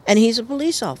him. And he's a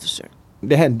police officer.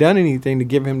 They hadn't done anything to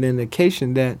give him the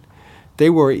indication that they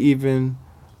were even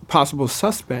possible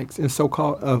suspects in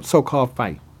so-called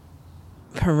fight.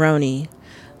 Peroni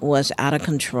was out of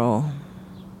control.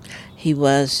 He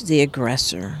was the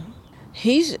aggressor.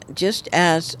 He's just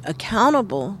as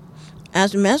accountable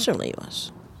as Meserly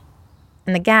was.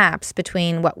 And the gaps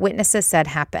between what witnesses said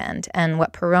happened and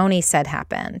what Peroni said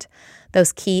happened,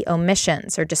 those key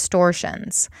omissions or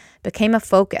distortions, became a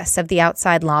focus of the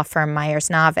outside law firm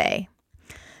Myers-Nave.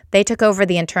 They took over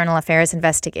the internal affairs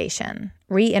investigation,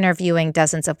 re-interviewing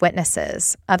dozens of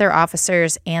witnesses, other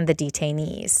officers, and the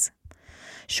detainees.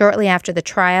 Shortly after the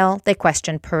trial, they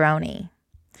questioned Peroni.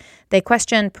 They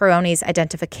questioned Peroni's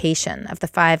identification of the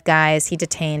 5 guys he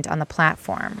detained on the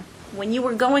platform. When you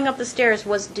were going up the stairs,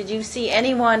 did you see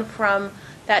anyone from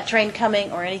that train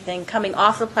coming or anything coming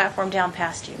off the platform down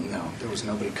past you? No, there was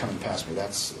nobody coming past me.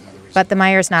 That's another reason But the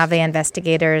Myers-Nave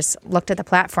investigators looked at the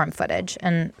platform footage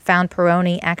and found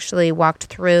Perrone actually walked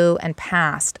through and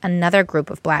past another group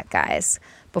of black guys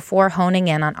before honing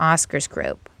in on Oscar's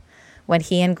group when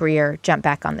he and Greer jumped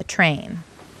back on the train.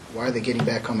 Why are they getting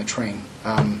back on the train?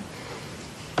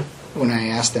 When I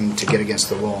asked them to get against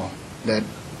the wall, that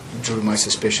drew my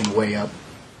suspicion way up.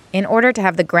 In order to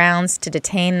have the grounds to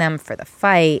detain them for the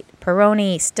fight,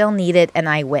 Perrone still needed an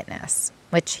eyewitness,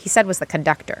 which he said was the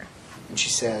conductor. And she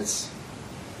says,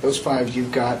 those 5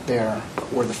 you've got there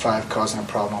were the 5 causing a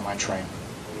problem on my train.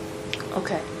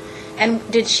 Okay. And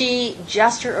did she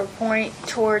gesture or point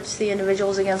towards the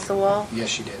individuals against the wall? Yes,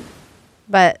 she did.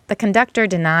 But the conductor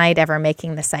denied ever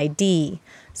making this ID,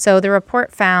 so the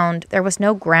report found there was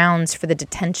no grounds for the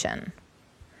detention.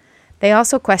 They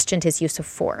also questioned his use of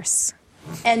force.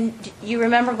 And you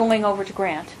remember going over to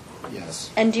Grant? Yes.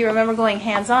 And do you remember going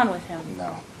hands-on with him?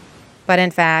 No. But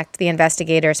in fact, the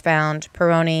investigators found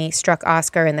Perrone struck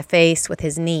Oscar in the face with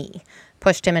his knee,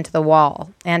 pushed him into the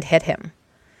wall, and hit him.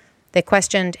 They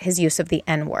questioned his use of the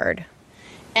N-word.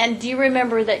 And do you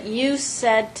remember that you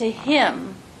said to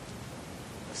him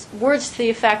words to the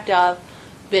effect of,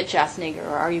 bitch-ass nigger,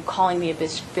 or are you calling me a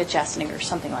bitch-ass nigger, or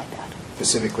something like that?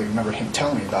 Specifically, remember him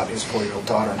telling me about his 4-year-old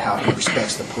daughter and how he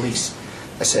respects the police.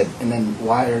 I said, and then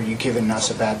why are you giving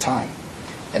us a bad time?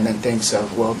 And then thinks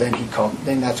of, well, then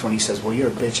that's when he says, well, you're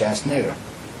a bitch-ass nigger.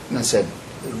 And I said,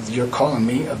 you're calling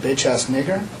me a bitch-ass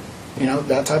nigger? You know,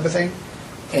 that type of thing?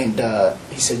 And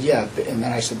he said, yeah. And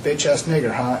then I said, bitch-ass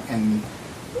nigger, huh? And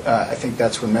I think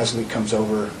that's when Mesley comes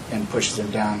over and pushes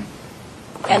him down.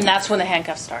 And that's when the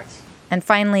handcuff starts. And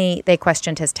finally, they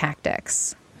questioned his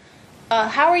tactics.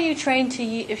 How are you trained to,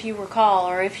 if you recall,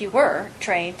 or if you were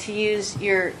trained, to use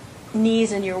your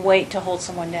knees and your weight to hold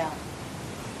someone down?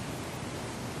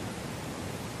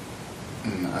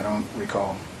 I don't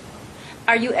recall.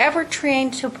 Are you ever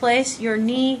trained to place your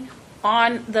knee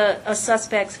on a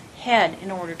suspect's head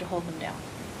in order to hold them down?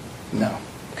 No.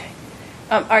 Okay.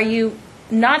 Are you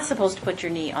not supposed to put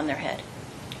your knee on their head?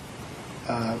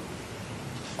 I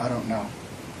don't know.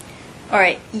 All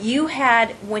right. You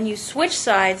had, when you switched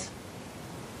sides,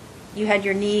 you had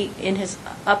your knee in his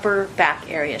upper back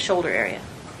area, shoulder area.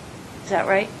 Is that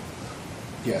right?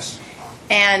 Yes.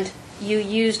 And you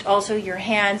used also your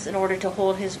hands in order to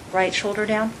hold his right shoulder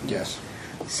down? Yes.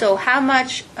 So how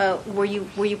much were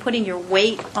you putting your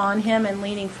weight on him and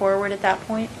leaning forward at that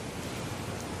point?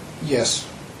 Yes.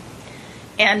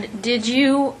 And did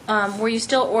you were you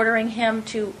still ordering him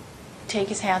to take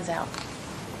his hands out?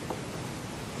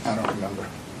 I don't remember.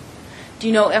 Do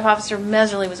you know if Officer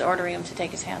Meserly was ordering him to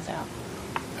take his hands out?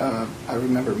 I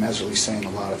remember Meserly saying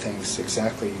a lot of things,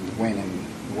 exactly when and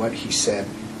what he said.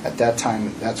 At that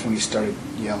time, that's when he started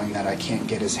yelling that I can't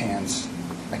get his hands.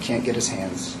 I can't get his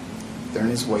hands. They're in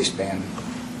his waistband.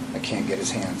 I can't get his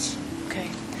hands.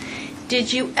 Okay.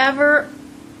 Did you ever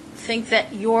think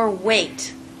that your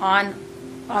weight on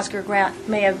Oscar Grant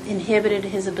may have inhibited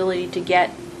his ability to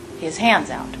get his hands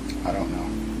out? I don't know.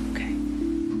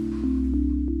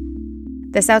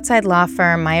 This outside law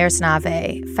firm,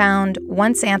 Myers-Nave, found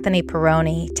once Anthony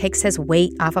Perrone takes his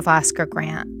weight off of Oscar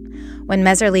Grant, when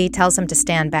Meserly tells him to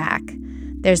stand back,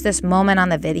 there's this moment on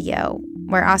the video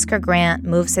where Oscar Grant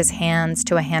moves his hands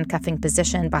to a handcuffing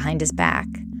position behind his back.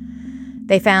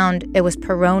 They found it was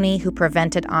Perrone who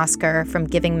prevented Oscar from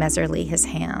giving Meserly his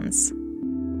hands.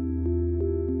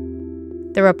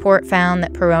 The report found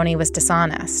that Perrone was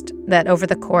dishonest, that over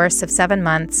the course of 7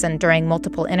 months and during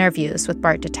multiple interviews with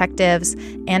BART detectives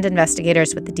and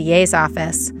investigators with the DA's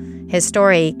office, his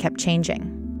story kept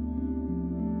changing.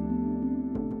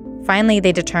 Finally,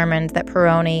 they determined that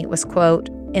Perrone was, quote,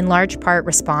 in large part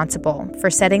responsible for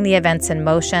setting the events in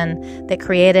motion that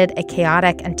created a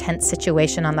chaotic and tense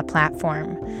situation on the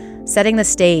platform, setting the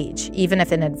stage, even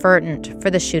if inadvertent, for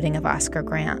the shooting of Oscar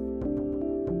Grant.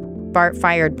 BART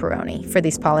fired Perrone for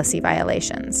these policy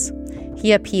violations.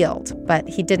 He appealed, but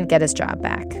he didn't get his job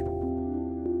back.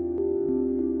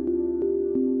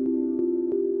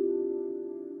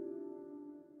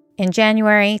 In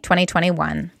January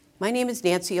 2021, my name is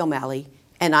Nancy O'Malley,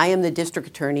 and I am the District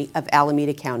Attorney of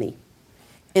Alameda County.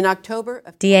 In October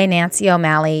of DA Nancy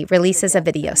O'Malley releases a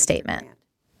video statement.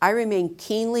 I remain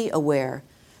keenly aware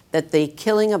that the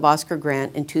killing of Oscar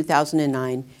Grant in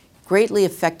 2009 greatly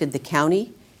affected the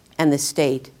county and the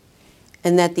state,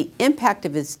 and that the impact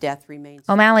of his death remains.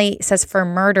 O'Malley says for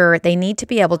murder, they need to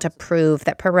be able to prove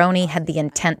that Perrone had the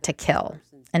intent to kill,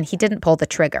 and he didn't pull the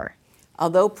trigger.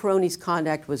 Although Perrone's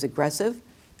conduct was aggressive,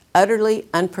 utterly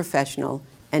unprofessional,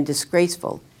 and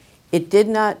disgraceful, it did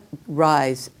not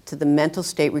rise to the mental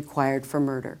state required for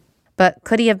murder. But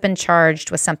could he have been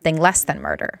charged with something less than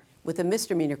murder? with a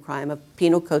misdemeanor crime of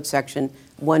Penal Code Section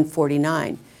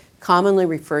 149, commonly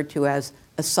referred to as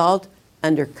assault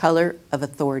under color of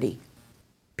authority.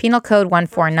 Penal Code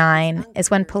 149 is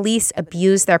when police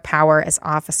abuse their power as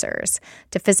officers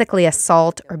to physically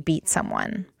assault or beat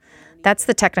someone. That's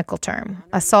the technical term,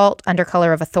 assault under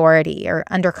color of authority or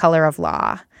under color of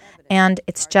law. And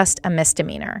it's just a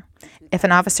misdemeanor. If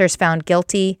an officer is found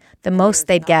guilty, the most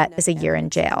they'd get is a year in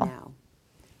jail.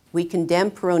 We condemn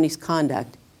Peroni's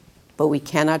conduct, but we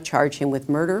cannot charge him with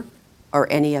murder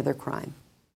or any other crime.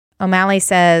 O'Malley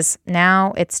says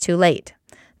now it's too late.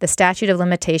 The statute of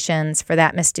limitations for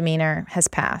that misdemeanor has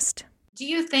passed. Do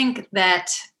you think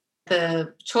that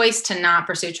the choice to not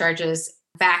pursue charges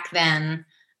back then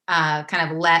kind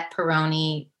of let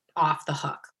Peroni off the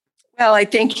hook? Well, I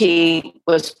think he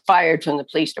was fired from the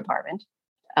police department,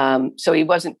 so he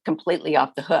wasn't completely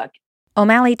off the hook.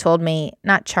 O'Malley told me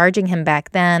not charging him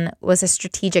back then was a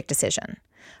strategic decision.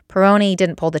 Peroni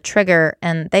didn't pull the trigger,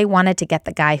 and they wanted to get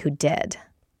the guy who did.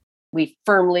 We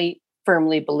firmly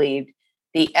believed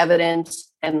the evidence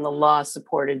and the law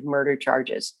supported murder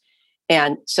charges.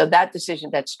 And so that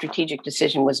strategic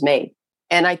decision was made.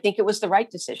 And I think it was the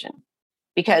right decision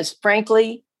because,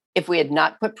 frankly, if we had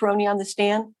not put Peroni on the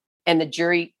stand and the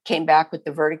jury came back with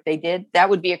the verdict they did, that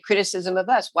would be a criticism of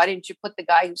us. Why didn't you put the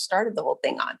guy who started the whole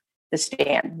thing on the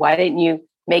stand? Why didn't you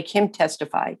make him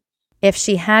testify? If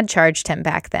she had charged him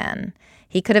back then,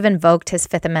 he could have invoked his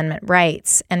Fifth Amendment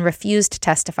rights and refused to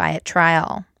testify at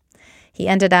trial. He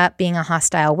ended up being a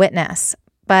hostile witness,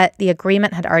 but the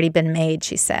agreement had already been made,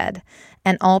 she said,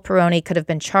 and all Peroni could have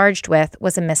been charged with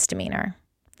was a misdemeanor.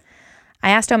 I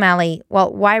asked O'Malley,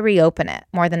 well, why reopen it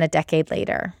more than a decade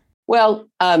later? Well,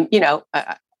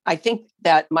 I think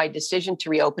that my decision to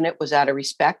reopen it was out of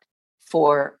respect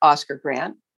for Oscar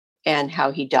Grant and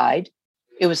how he died.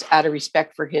 It was out of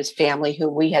respect for his family,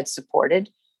 whom we had supported.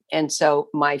 And so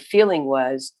my feeling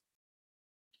was,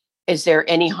 is there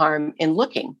any harm in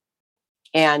looking?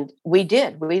 And we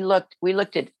did. We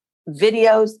looked at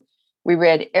videos. We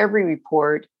read every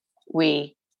report.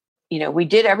 We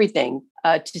did everything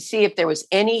to see if there was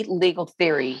any legal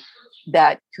theory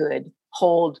that could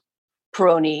hold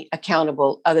Peroni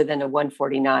accountable other than a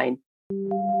 149.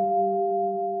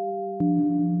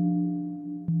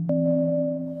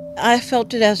 I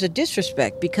felt it as a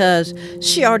disrespect because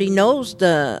she already knows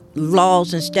the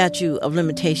laws and statute of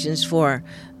limitations for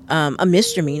a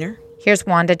misdemeanor. Here's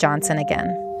Wanda Johnson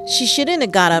again. She shouldn't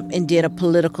have got up and did a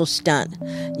political stunt,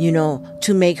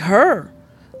 to make her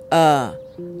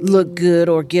look good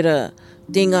or get a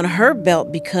thing on her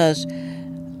belt because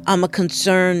I'm a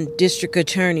concerned district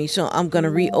attorney, so I'm going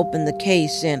to reopen the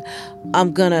case and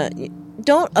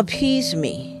don't appease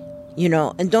me,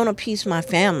 and don't appease my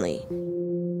family.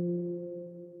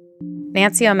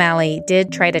 Nancy O'Malley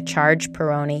did try to charge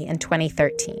Peroni in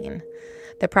 2013.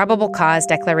 The probable cause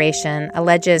declaration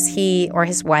alleges he or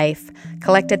his wife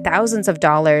collected thousands of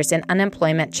dollars in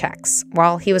unemployment checks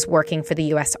while he was working for the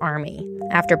U.S. Army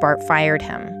after Bart fired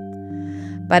him.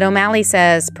 But O'Malley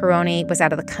says Peroni was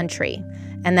out of the country,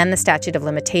 and then the statute of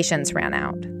limitations ran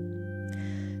out.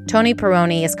 Tony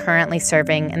Peroni is currently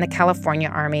serving in the California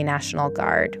Army National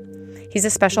Guard. He's a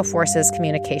Special Forces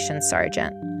communications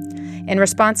sergeant. In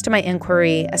response to my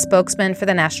inquiry, a spokesman for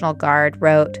the National Guard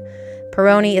wrote,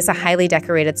 Peroni is a highly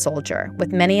decorated soldier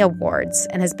with many awards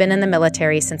and has been in the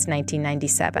military since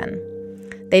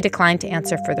 1997. They declined to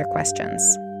answer further questions.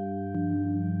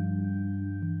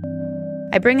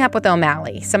 I bring up with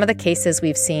O'Malley some of the cases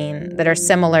we've seen that are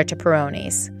similar to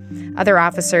Peroni's. Other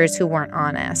officers who weren't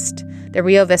honest. The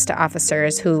Rio Vista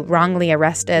officers who wrongly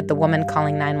arrested the woman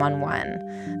calling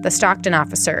 911. The Stockton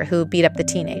officer who beat up the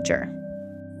teenager.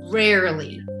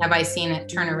 Rarely have I seen it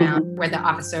turn around where the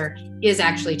officer is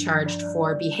actually charged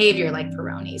for behavior like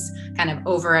Peroni's, kind of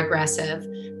over-aggressive,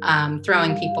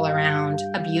 throwing people around,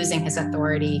 abusing his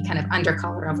authority, kind of under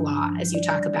color of law, as you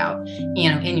talk about,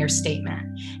 in your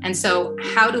statement. And so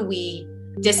how do we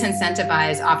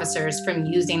disincentivize officers from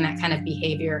using that kind of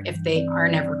behavior if they are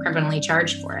never criminally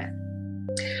charged for it?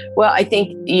 Well, I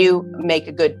think you make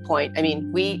a good point. I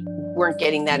mean, we weren't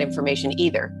getting that information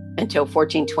either until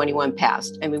 1421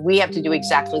 passed. I mean, we have to do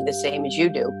exactly the same as you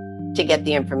do to get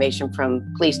the information from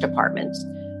police departments.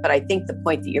 But I think the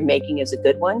point that you're making is a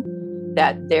good one,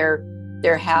 that there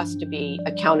has to be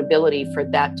accountability for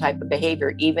that type of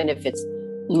behavior, even if it's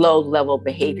low-level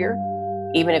behavior,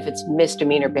 even if it's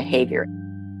misdemeanor behavior.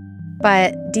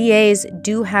 But DAs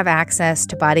do have access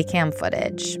to body cam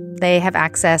footage. They have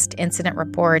access to incident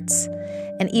reports.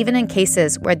 And even in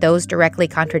cases where those directly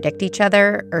contradict each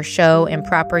other or show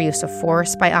improper use of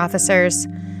force by officers,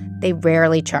 they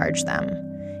rarely charge them.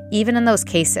 even in those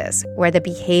cases where the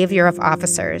behavior of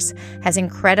officers has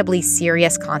incredibly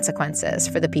serious consequences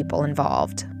for the people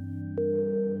involved.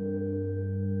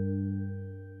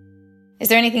 Is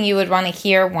there anything you would want to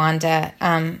hear, Wanda,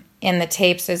 in the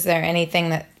tapes? Is there anything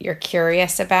that you're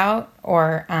curious about,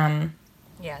 or?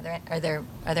 Yeah, are there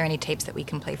any tapes that we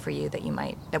can play for you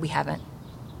that we haven't?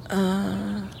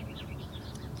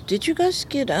 Did you guys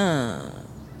get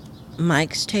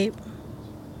Mike's tape?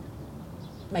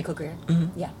 Michael Greer.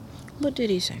 Mm-hmm. Yeah. What did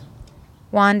he say?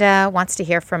 Wanda wants to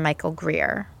hear from Michael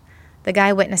Greer, the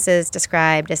guy witnesses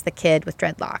described as the kid with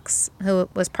dreadlocks, who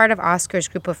was part of Oscar's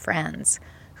group of friends,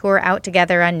 who were out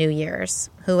together on New Year's,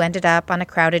 who ended up on a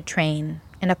crowded train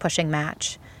in a pushing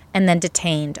match, and then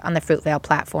detained on the Fruitvale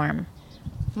platform.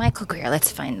 Michael Greer,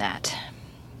 let's find that.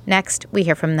 Next, we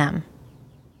hear from them.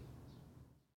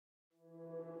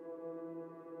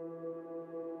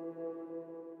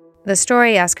 The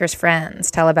story Oscar's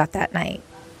friends tell about that night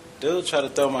Dude tried to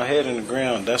throw my head in the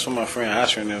ground. That's when my friend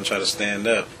Oscar and them tried to stand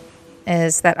up.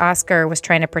 Is that Oscar was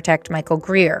trying to protect Michael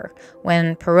Greer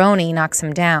when Peroni knocks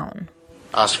him down.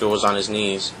 Oscar was on his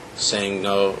knees saying,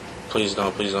 no, please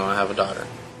don't, I have a daughter.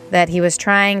 That he was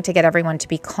trying to get everyone to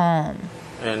be calm.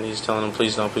 And he's telling them,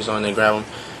 please don't, and they grab him,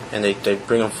 and they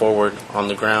bring him forward on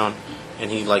the ground,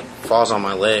 and he, falls on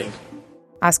my leg.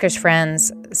 Oscar's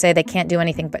friends say they can't do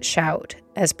anything but shout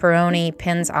as Peroni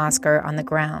pins Oscar on the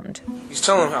ground. He's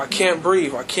telling him, I can't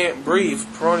breathe.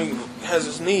 Peroni has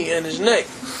his knee and his neck.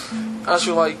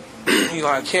 Oscar,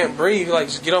 I can't breathe.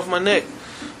 Just get off my neck.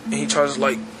 And he tries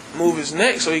to, move his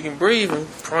neck so he can breathe, and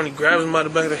Peroni grabs him by the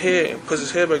back of the head and puts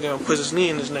his head back down and puts his knee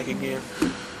in his neck again.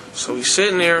 So he's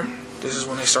sitting there. This is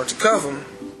when they start to cuff him.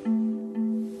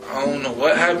 I don't know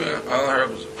what happened. All I heard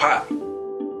was a pop.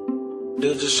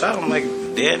 Dude just shot him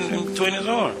dead in between his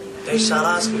arms. They shot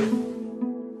Oscar.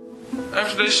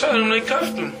 After they shot him, they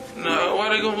cuffed him. Now,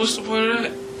 what's the point of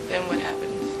that? Then what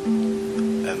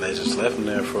happened? And they just left him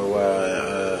there for a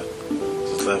while.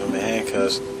 Just left him in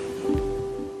handcuffs.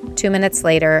 2 minutes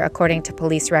later, according to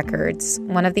police records,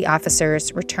 one of the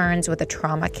officers returns with a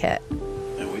trauma kit.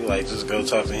 And we just go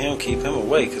talk to him, keep him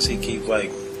awake, because he keep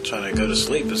trying to go to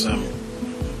sleep or something.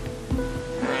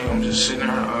 I'm just sitting there,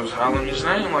 I was hollering his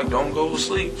name, don't go to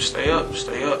sleep, stay up,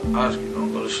 Oscar,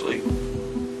 don't go to sleep.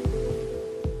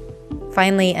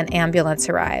 Finally, an ambulance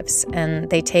arrives, and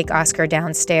they take Oscar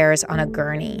downstairs on a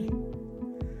gurney.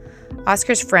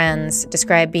 Oscar's friends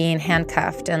describe being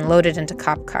handcuffed and loaded into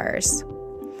cop cars.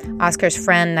 Oscar's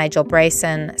friend, Nigel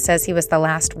Bryson, says he was the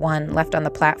last one left on the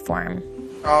platform.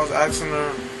 I was asking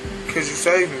her, could you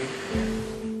save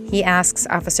me? He asks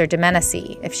Officer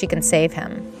Domenici if she can save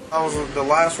him. I was the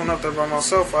last one up there by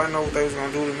myself. I didn't know what they was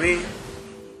going to do to me.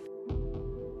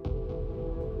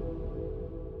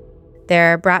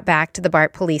 They're brought back to the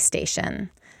BART police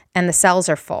station, and the cells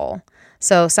are full,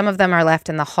 so some of them are left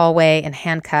in the hallway in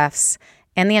handcuffs,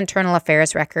 and the internal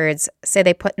affairs records say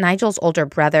they put Nigel's older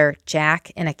brother,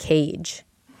 Jack, in a cage.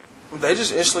 They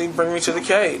just instantly bring me to the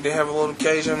cage. They have a little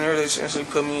cage in there. They just instantly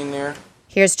put me in there.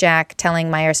 Here's Jack telling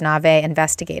Myers-Nave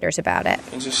investigators about it.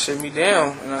 And just sit me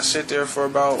down, and I sit there for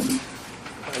about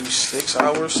maybe 6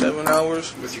 hours, 7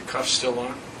 hours. With your cuffs still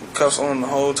on? Cuffs on the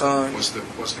whole time. Was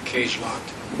the cage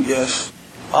locked? Yes.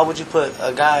 Why would you put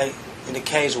a guy in a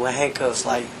cage with handcuffs?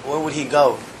 Where would he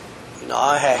go?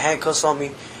 I had handcuffs on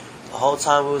me the whole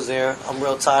time we was there. I'm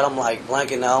real tired. I'm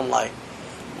blanking out.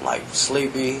 I'm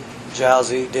sleepy,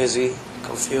 drowsy, dizzy,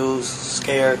 confused,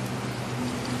 scared.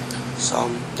 So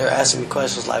they're asking me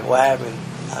questions what happened?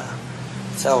 I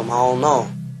tell them I don't know.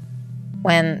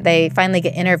 When they finally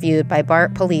get interviewed by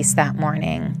BART police that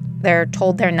morning, they're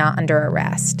told they're not under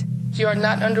arrest. You are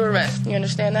not under arrest. You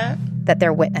understand that? That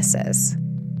they're witnesses.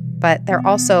 But they're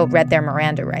also read their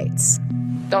Miranda rights.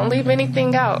 Don't leave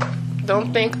anything out.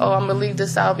 Don't think, I'm going to leave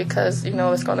this out because,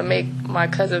 it's going to make my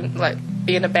cousin,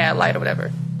 be in a bad light or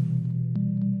whatever.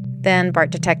 Then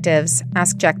BART detectives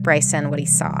ask Jack Bryson what he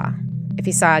saw. If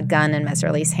he saw a gun in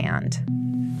Messerly's hand.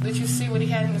 Did you see what he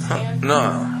had in his hand?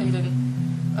 No. You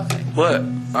didn't? Okay. But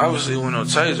obviously with no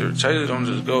taser, taser don't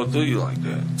just go through you like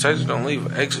that. Taser don't leave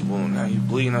an exit wound. Now you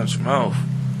bleeding out your mouth.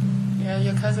 Yeah,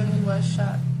 your cousin, he was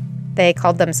shot. They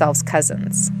called themselves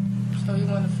cousins. So you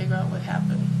want to figure out what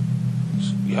happened?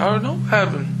 Y'all already know what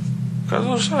happened.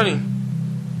 Cuzzo shot him.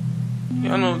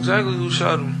 Y'all know exactly who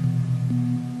shot him.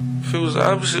 If it was the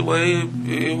opposite way,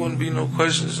 it wouldn't be no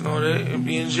questions and all that. It'd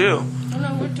be in jail.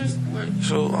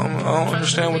 So I don't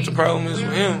understand what the problem is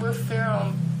with him. We're fair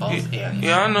on both ends.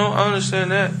 Yeah, I know. I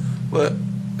understand that. But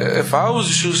if I was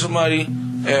to shoot somebody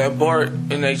at BART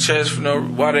in their chest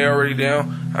while they already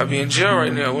down, I'd be in jail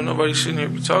right now. When nobody sitting here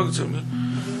be talking to me.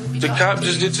 You would be The cop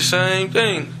just did the same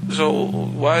thing. So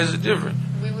why is it different?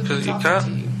 Because you're a cop?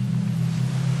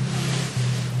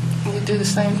 We do the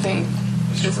same thing.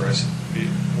 Mr. Perez, being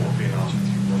honest with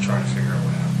you, we're trying to figure out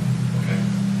what happened, okay?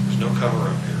 There's no cover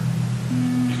up here.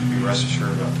 You can be rest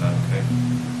assured about that, okay?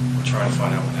 We're trying to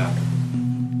find out what happened.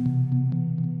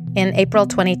 In April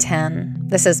 2010,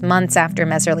 this is months after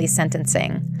Mehserle's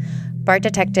sentencing, BART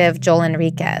detective Joel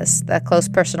Enriquez, the close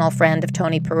personal friend of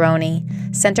Tony Perrone,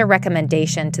 sent a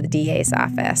recommendation to the DA's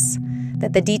office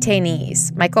that the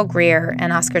detainees, Michael Greer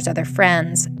and Oscar's other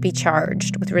friends, be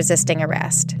charged with resisting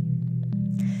arrest.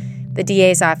 The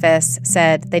DA's office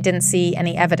said they didn't see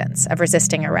any evidence of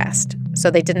resisting arrest,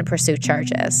 so they didn't pursue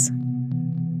charges.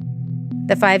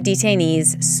 The 5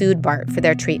 detainees sued BART for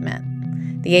their treatment.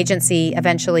 The agency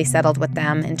eventually settled with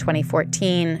them in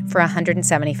 2014 for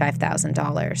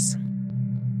 $175,000.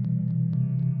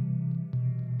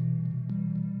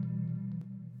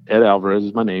 Ed Alvarez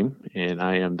is my name, and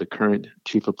I am the current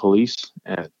chief of police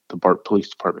at the BART Police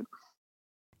Department.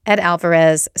 Ed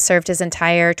Alvarez served his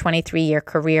entire 23-year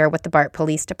career with the BART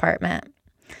Police Department.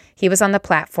 He was on the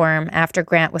platform after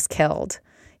Grant was killed.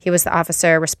 He was the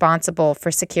officer responsible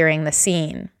for securing the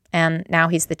scene, and now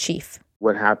he's the chief.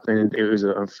 What happened, it was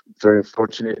a very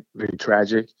unfortunate, very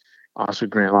tragic. Oscar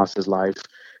Grant lost his life,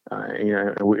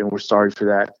 and we're sorry for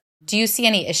that. Do you see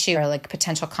any issue or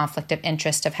potential conflict of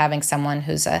interest of having someone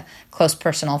who's a close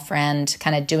personal friend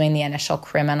kind of doing the initial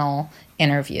criminal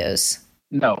interviews?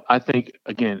 No, I think,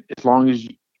 again, as long as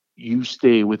you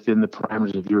stay within the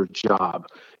parameters of your job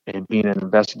and being an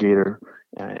investigator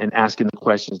and asking the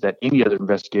questions that any other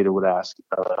investigator would ask,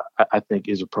 I think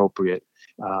is appropriate.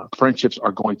 Friendships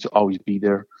are going to always be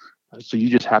there. So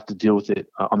you just have to deal with it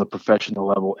on the professional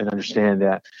level and understand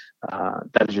that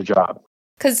that is your job.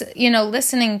 Because, it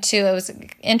was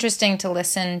interesting to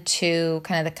listen to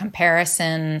kind of the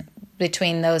comparison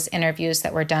between those interviews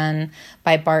that were done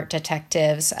by BART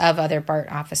detectives of other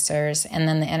BART officers and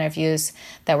then the interviews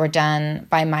that were done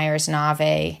by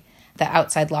Myers-Nave, the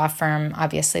outside law firm,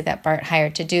 obviously, that BART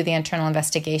hired to do the internal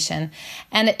investigation.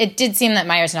 And it did seem that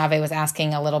Myers-Nave was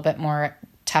asking a little bit more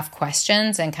tough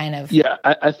questions and kind of... Yeah,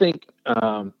 I think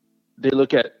they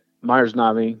look at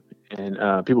Myers-Nave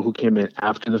and people who came in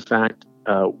after the fact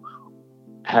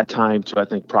had time to, I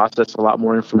think, process a lot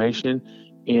more information,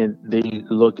 and they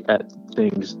look at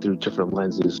things through different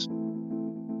lenses.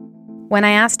 When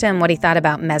I asked him what he thought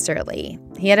about Mehserle,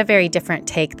 he had a very different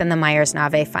take than the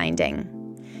Myers-Nave finding.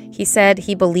 He said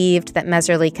he believed that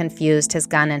Mehserle confused his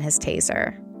gun and his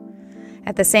taser.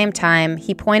 At the same time,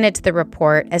 he pointed to the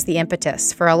report as the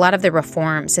impetus for a lot of the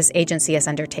reforms his agency has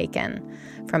undertaken,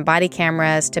 from body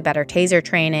cameras to better taser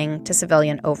training to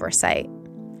civilian oversight.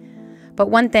 But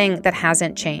one thing that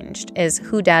hasn't changed is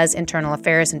who does internal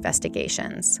affairs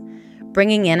investigations.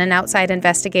 Bringing in an outside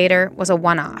investigator was a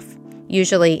one-off.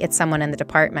 Usually it's someone in the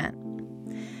department.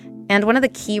 And one of the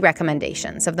key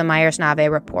recommendations of the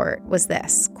Myers-Nave report was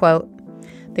this, quote,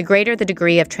 "The greater the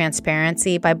degree of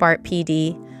transparency by BART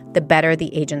PD, the better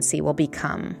the agency will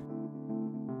become."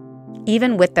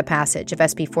 Even with the passage of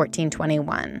SB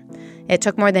 1421, it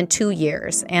took more than 2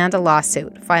 years and a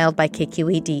lawsuit filed by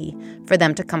KQED for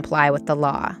them to comply with the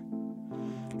law.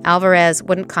 Alvarez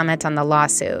wouldn't comment on the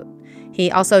lawsuit.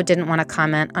 He also didn't want to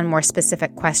comment on more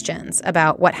specific questions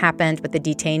about what happened with the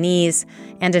detainees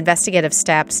and investigative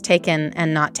steps taken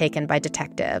and not taken by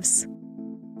detectives.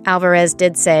 Alvarez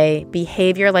did say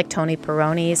behavior like Tony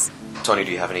Perrone's, Tony,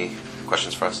 do you have any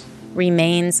questions for us?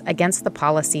 remains against the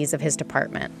policies of his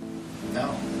department.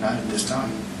 No, not at this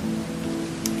time.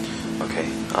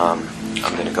 Okay, I'm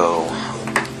gonna go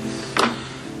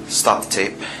stop the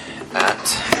tape at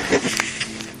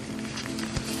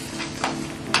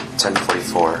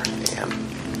 10:44 a.m.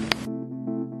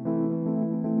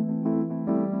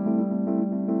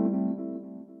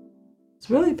 It's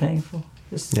really painful.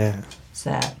 It's sad.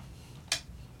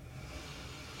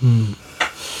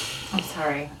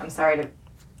 I'm sorry to...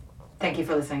 Thank you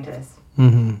for listening to this.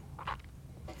 Mm-hmm.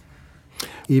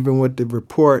 Even with the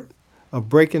report of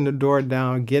breaking the door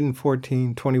down, getting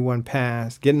 1421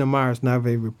 passed, getting the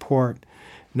Myers-Nave report,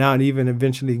 now and even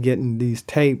eventually getting these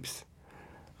tapes,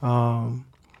 that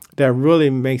really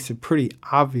makes it pretty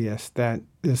obvious that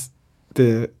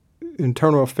the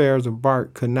internal affairs of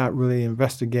BART could not really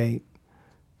investigate.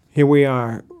 Here we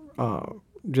are,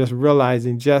 just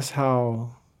realizing just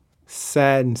how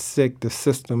sad and sick the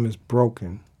system is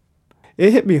broken.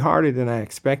 It hit me harder than I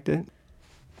expected.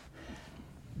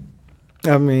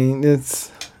 I mean,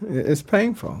 it's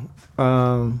painful.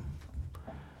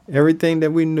 Everything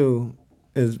that we knew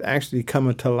is actually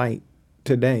coming to light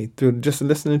today through just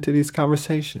listening to these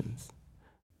conversations.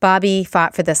 Bobby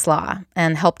fought for this law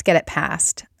and helped get it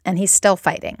passed, and he's still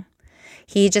fighting.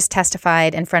 He just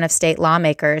testified in front of state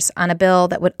lawmakers on a bill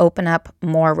that would open up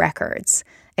more records,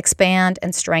 expand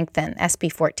and strengthen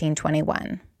SB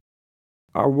 1421.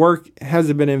 Our work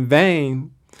hasn't been in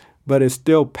vain, but it's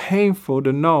still painful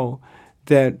to know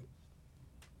that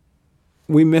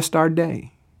we missed our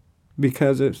day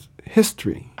because it's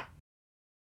history.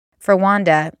 For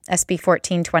Wanda, SB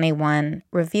 1421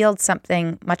 revealed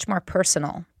something much more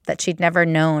personal that she'd never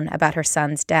known about her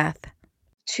son's death.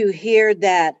 To hear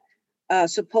that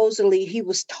supposedly he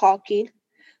was talking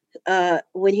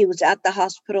when he was at the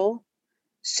hospital,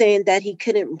 saying that he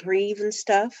couldn't breathe and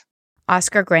stuff.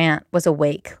 Oscar Grant was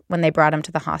awake when they brought him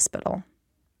to the hospital.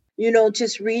 You know,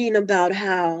 just reading about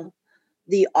how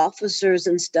the officers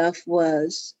and stuff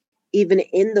was even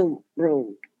in the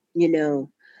room, you know,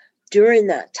 during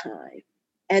that time,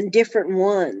 and different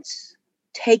ones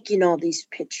taking all these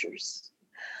pictures.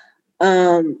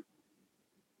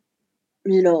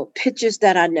 You know, pictures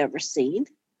that I never seen,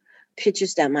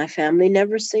 pictures that my family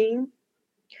never seen.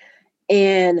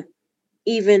 And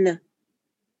even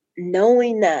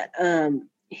knowing that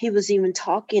he was even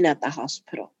talking at the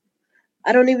hospital.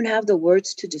 I don't even have the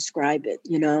words to describe it,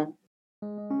 you know.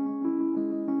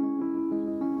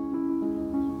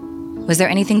 Was there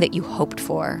anything that you hoped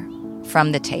for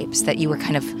from the tapes that you were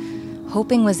kind of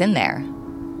hoping was in there?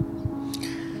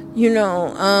 You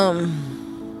know,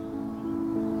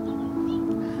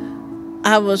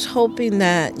 I was hoping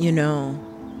that, you know,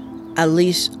 at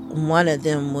least one of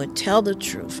them would tell the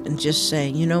truth and just say,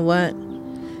 you know what?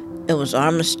 It was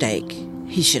our mistake.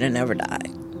 He should have never died.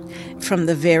 From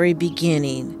the very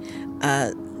beginning,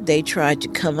 they tried to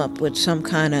come up with some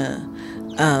kind of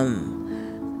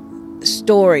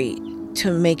story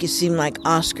to make it seem like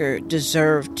Oscar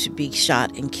deserved to be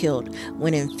shot and killed,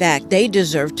 when in fact they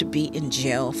deserved to be in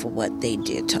jail for what they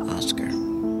did to Oscar.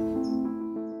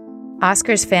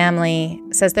 Oscar's family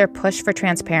says their push for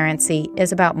transparency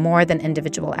is about more than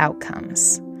individual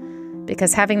outcomes,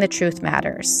 because having the truth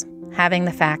matters, having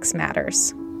the facts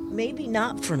matters. Maybe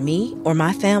not for me or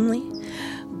my family,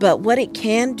 but what it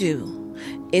can do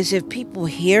is if people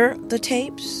hear the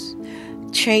tapes,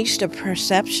 change the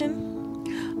perception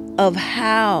of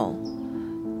how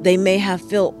they may have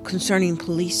felt concerning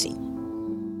policing.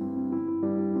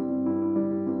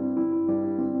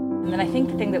 And then I think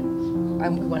the thing that I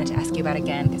wanted to ask you about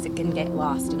again, because it can get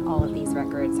lost in all of these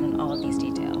records and in all of these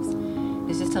details,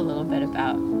 is just a little bit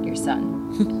about your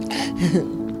son.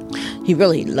 He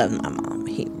really loved my mom.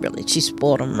 She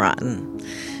spoiled him rotten.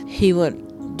 He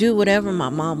would do whatever my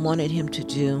mom wanted him to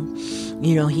do.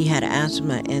 You know, he had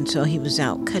asthma, and so he was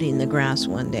out cutting the grass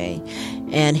one day,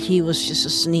 and he was just a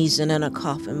sneezing and a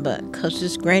coughing, but because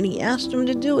his granny asked him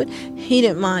to do it, he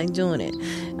didn't mind doing it.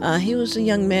 He was a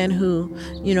young man who,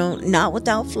 you know, not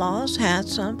without flaws, had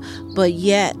some, but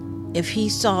yet, if he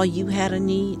saw you had a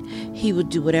need, he would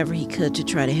do whatever he could to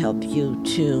try to help you,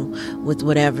 too, with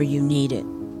whatever you needed.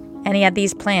 And he had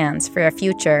these plans for a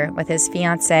future with his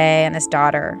fiancée and his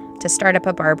daughter to start up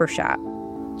a barbershop.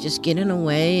 Just getting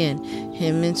away, and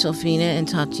him and Sofina and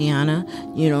Tatiana,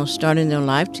 you know, starting their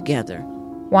life together.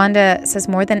 Wanda says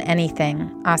more than anything,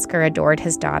 Oscar adored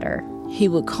his daughter. He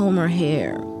would comb her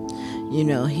hair. You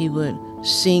know, he would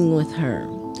sing with her.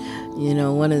 You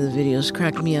know, one of the videos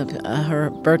cracked me up, her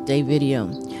birthday video.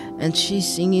 And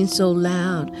she's singing so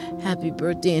loud, happy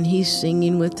birthday, and he's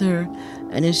singing with her.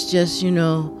 And it's just, you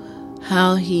know,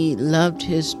 how he loved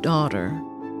his daughter.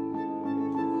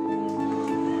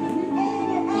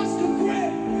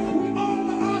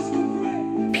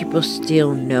 People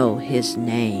still know his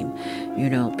name. You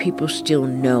know, people still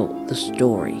know the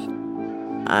story.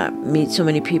 I meet so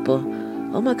many people.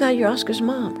 Oh my God, you're Oscar's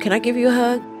mom. Can I give you a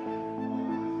hug?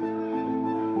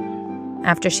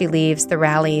 After she leaves the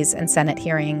rallies and Senate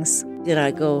hearings, then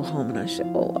I go home and I say,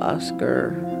 oh,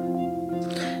 Oscar.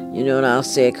 You know, and I'll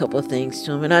say a couple of things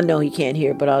to him. And I know he can't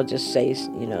hear, but I'll just say,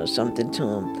 you know, something to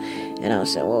him. And I'll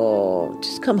say, oh,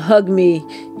 just come hug me.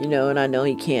 You know, and I know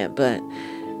he can't. But,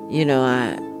 you know,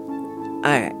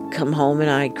 I come home and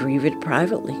I grieve it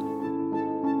privately.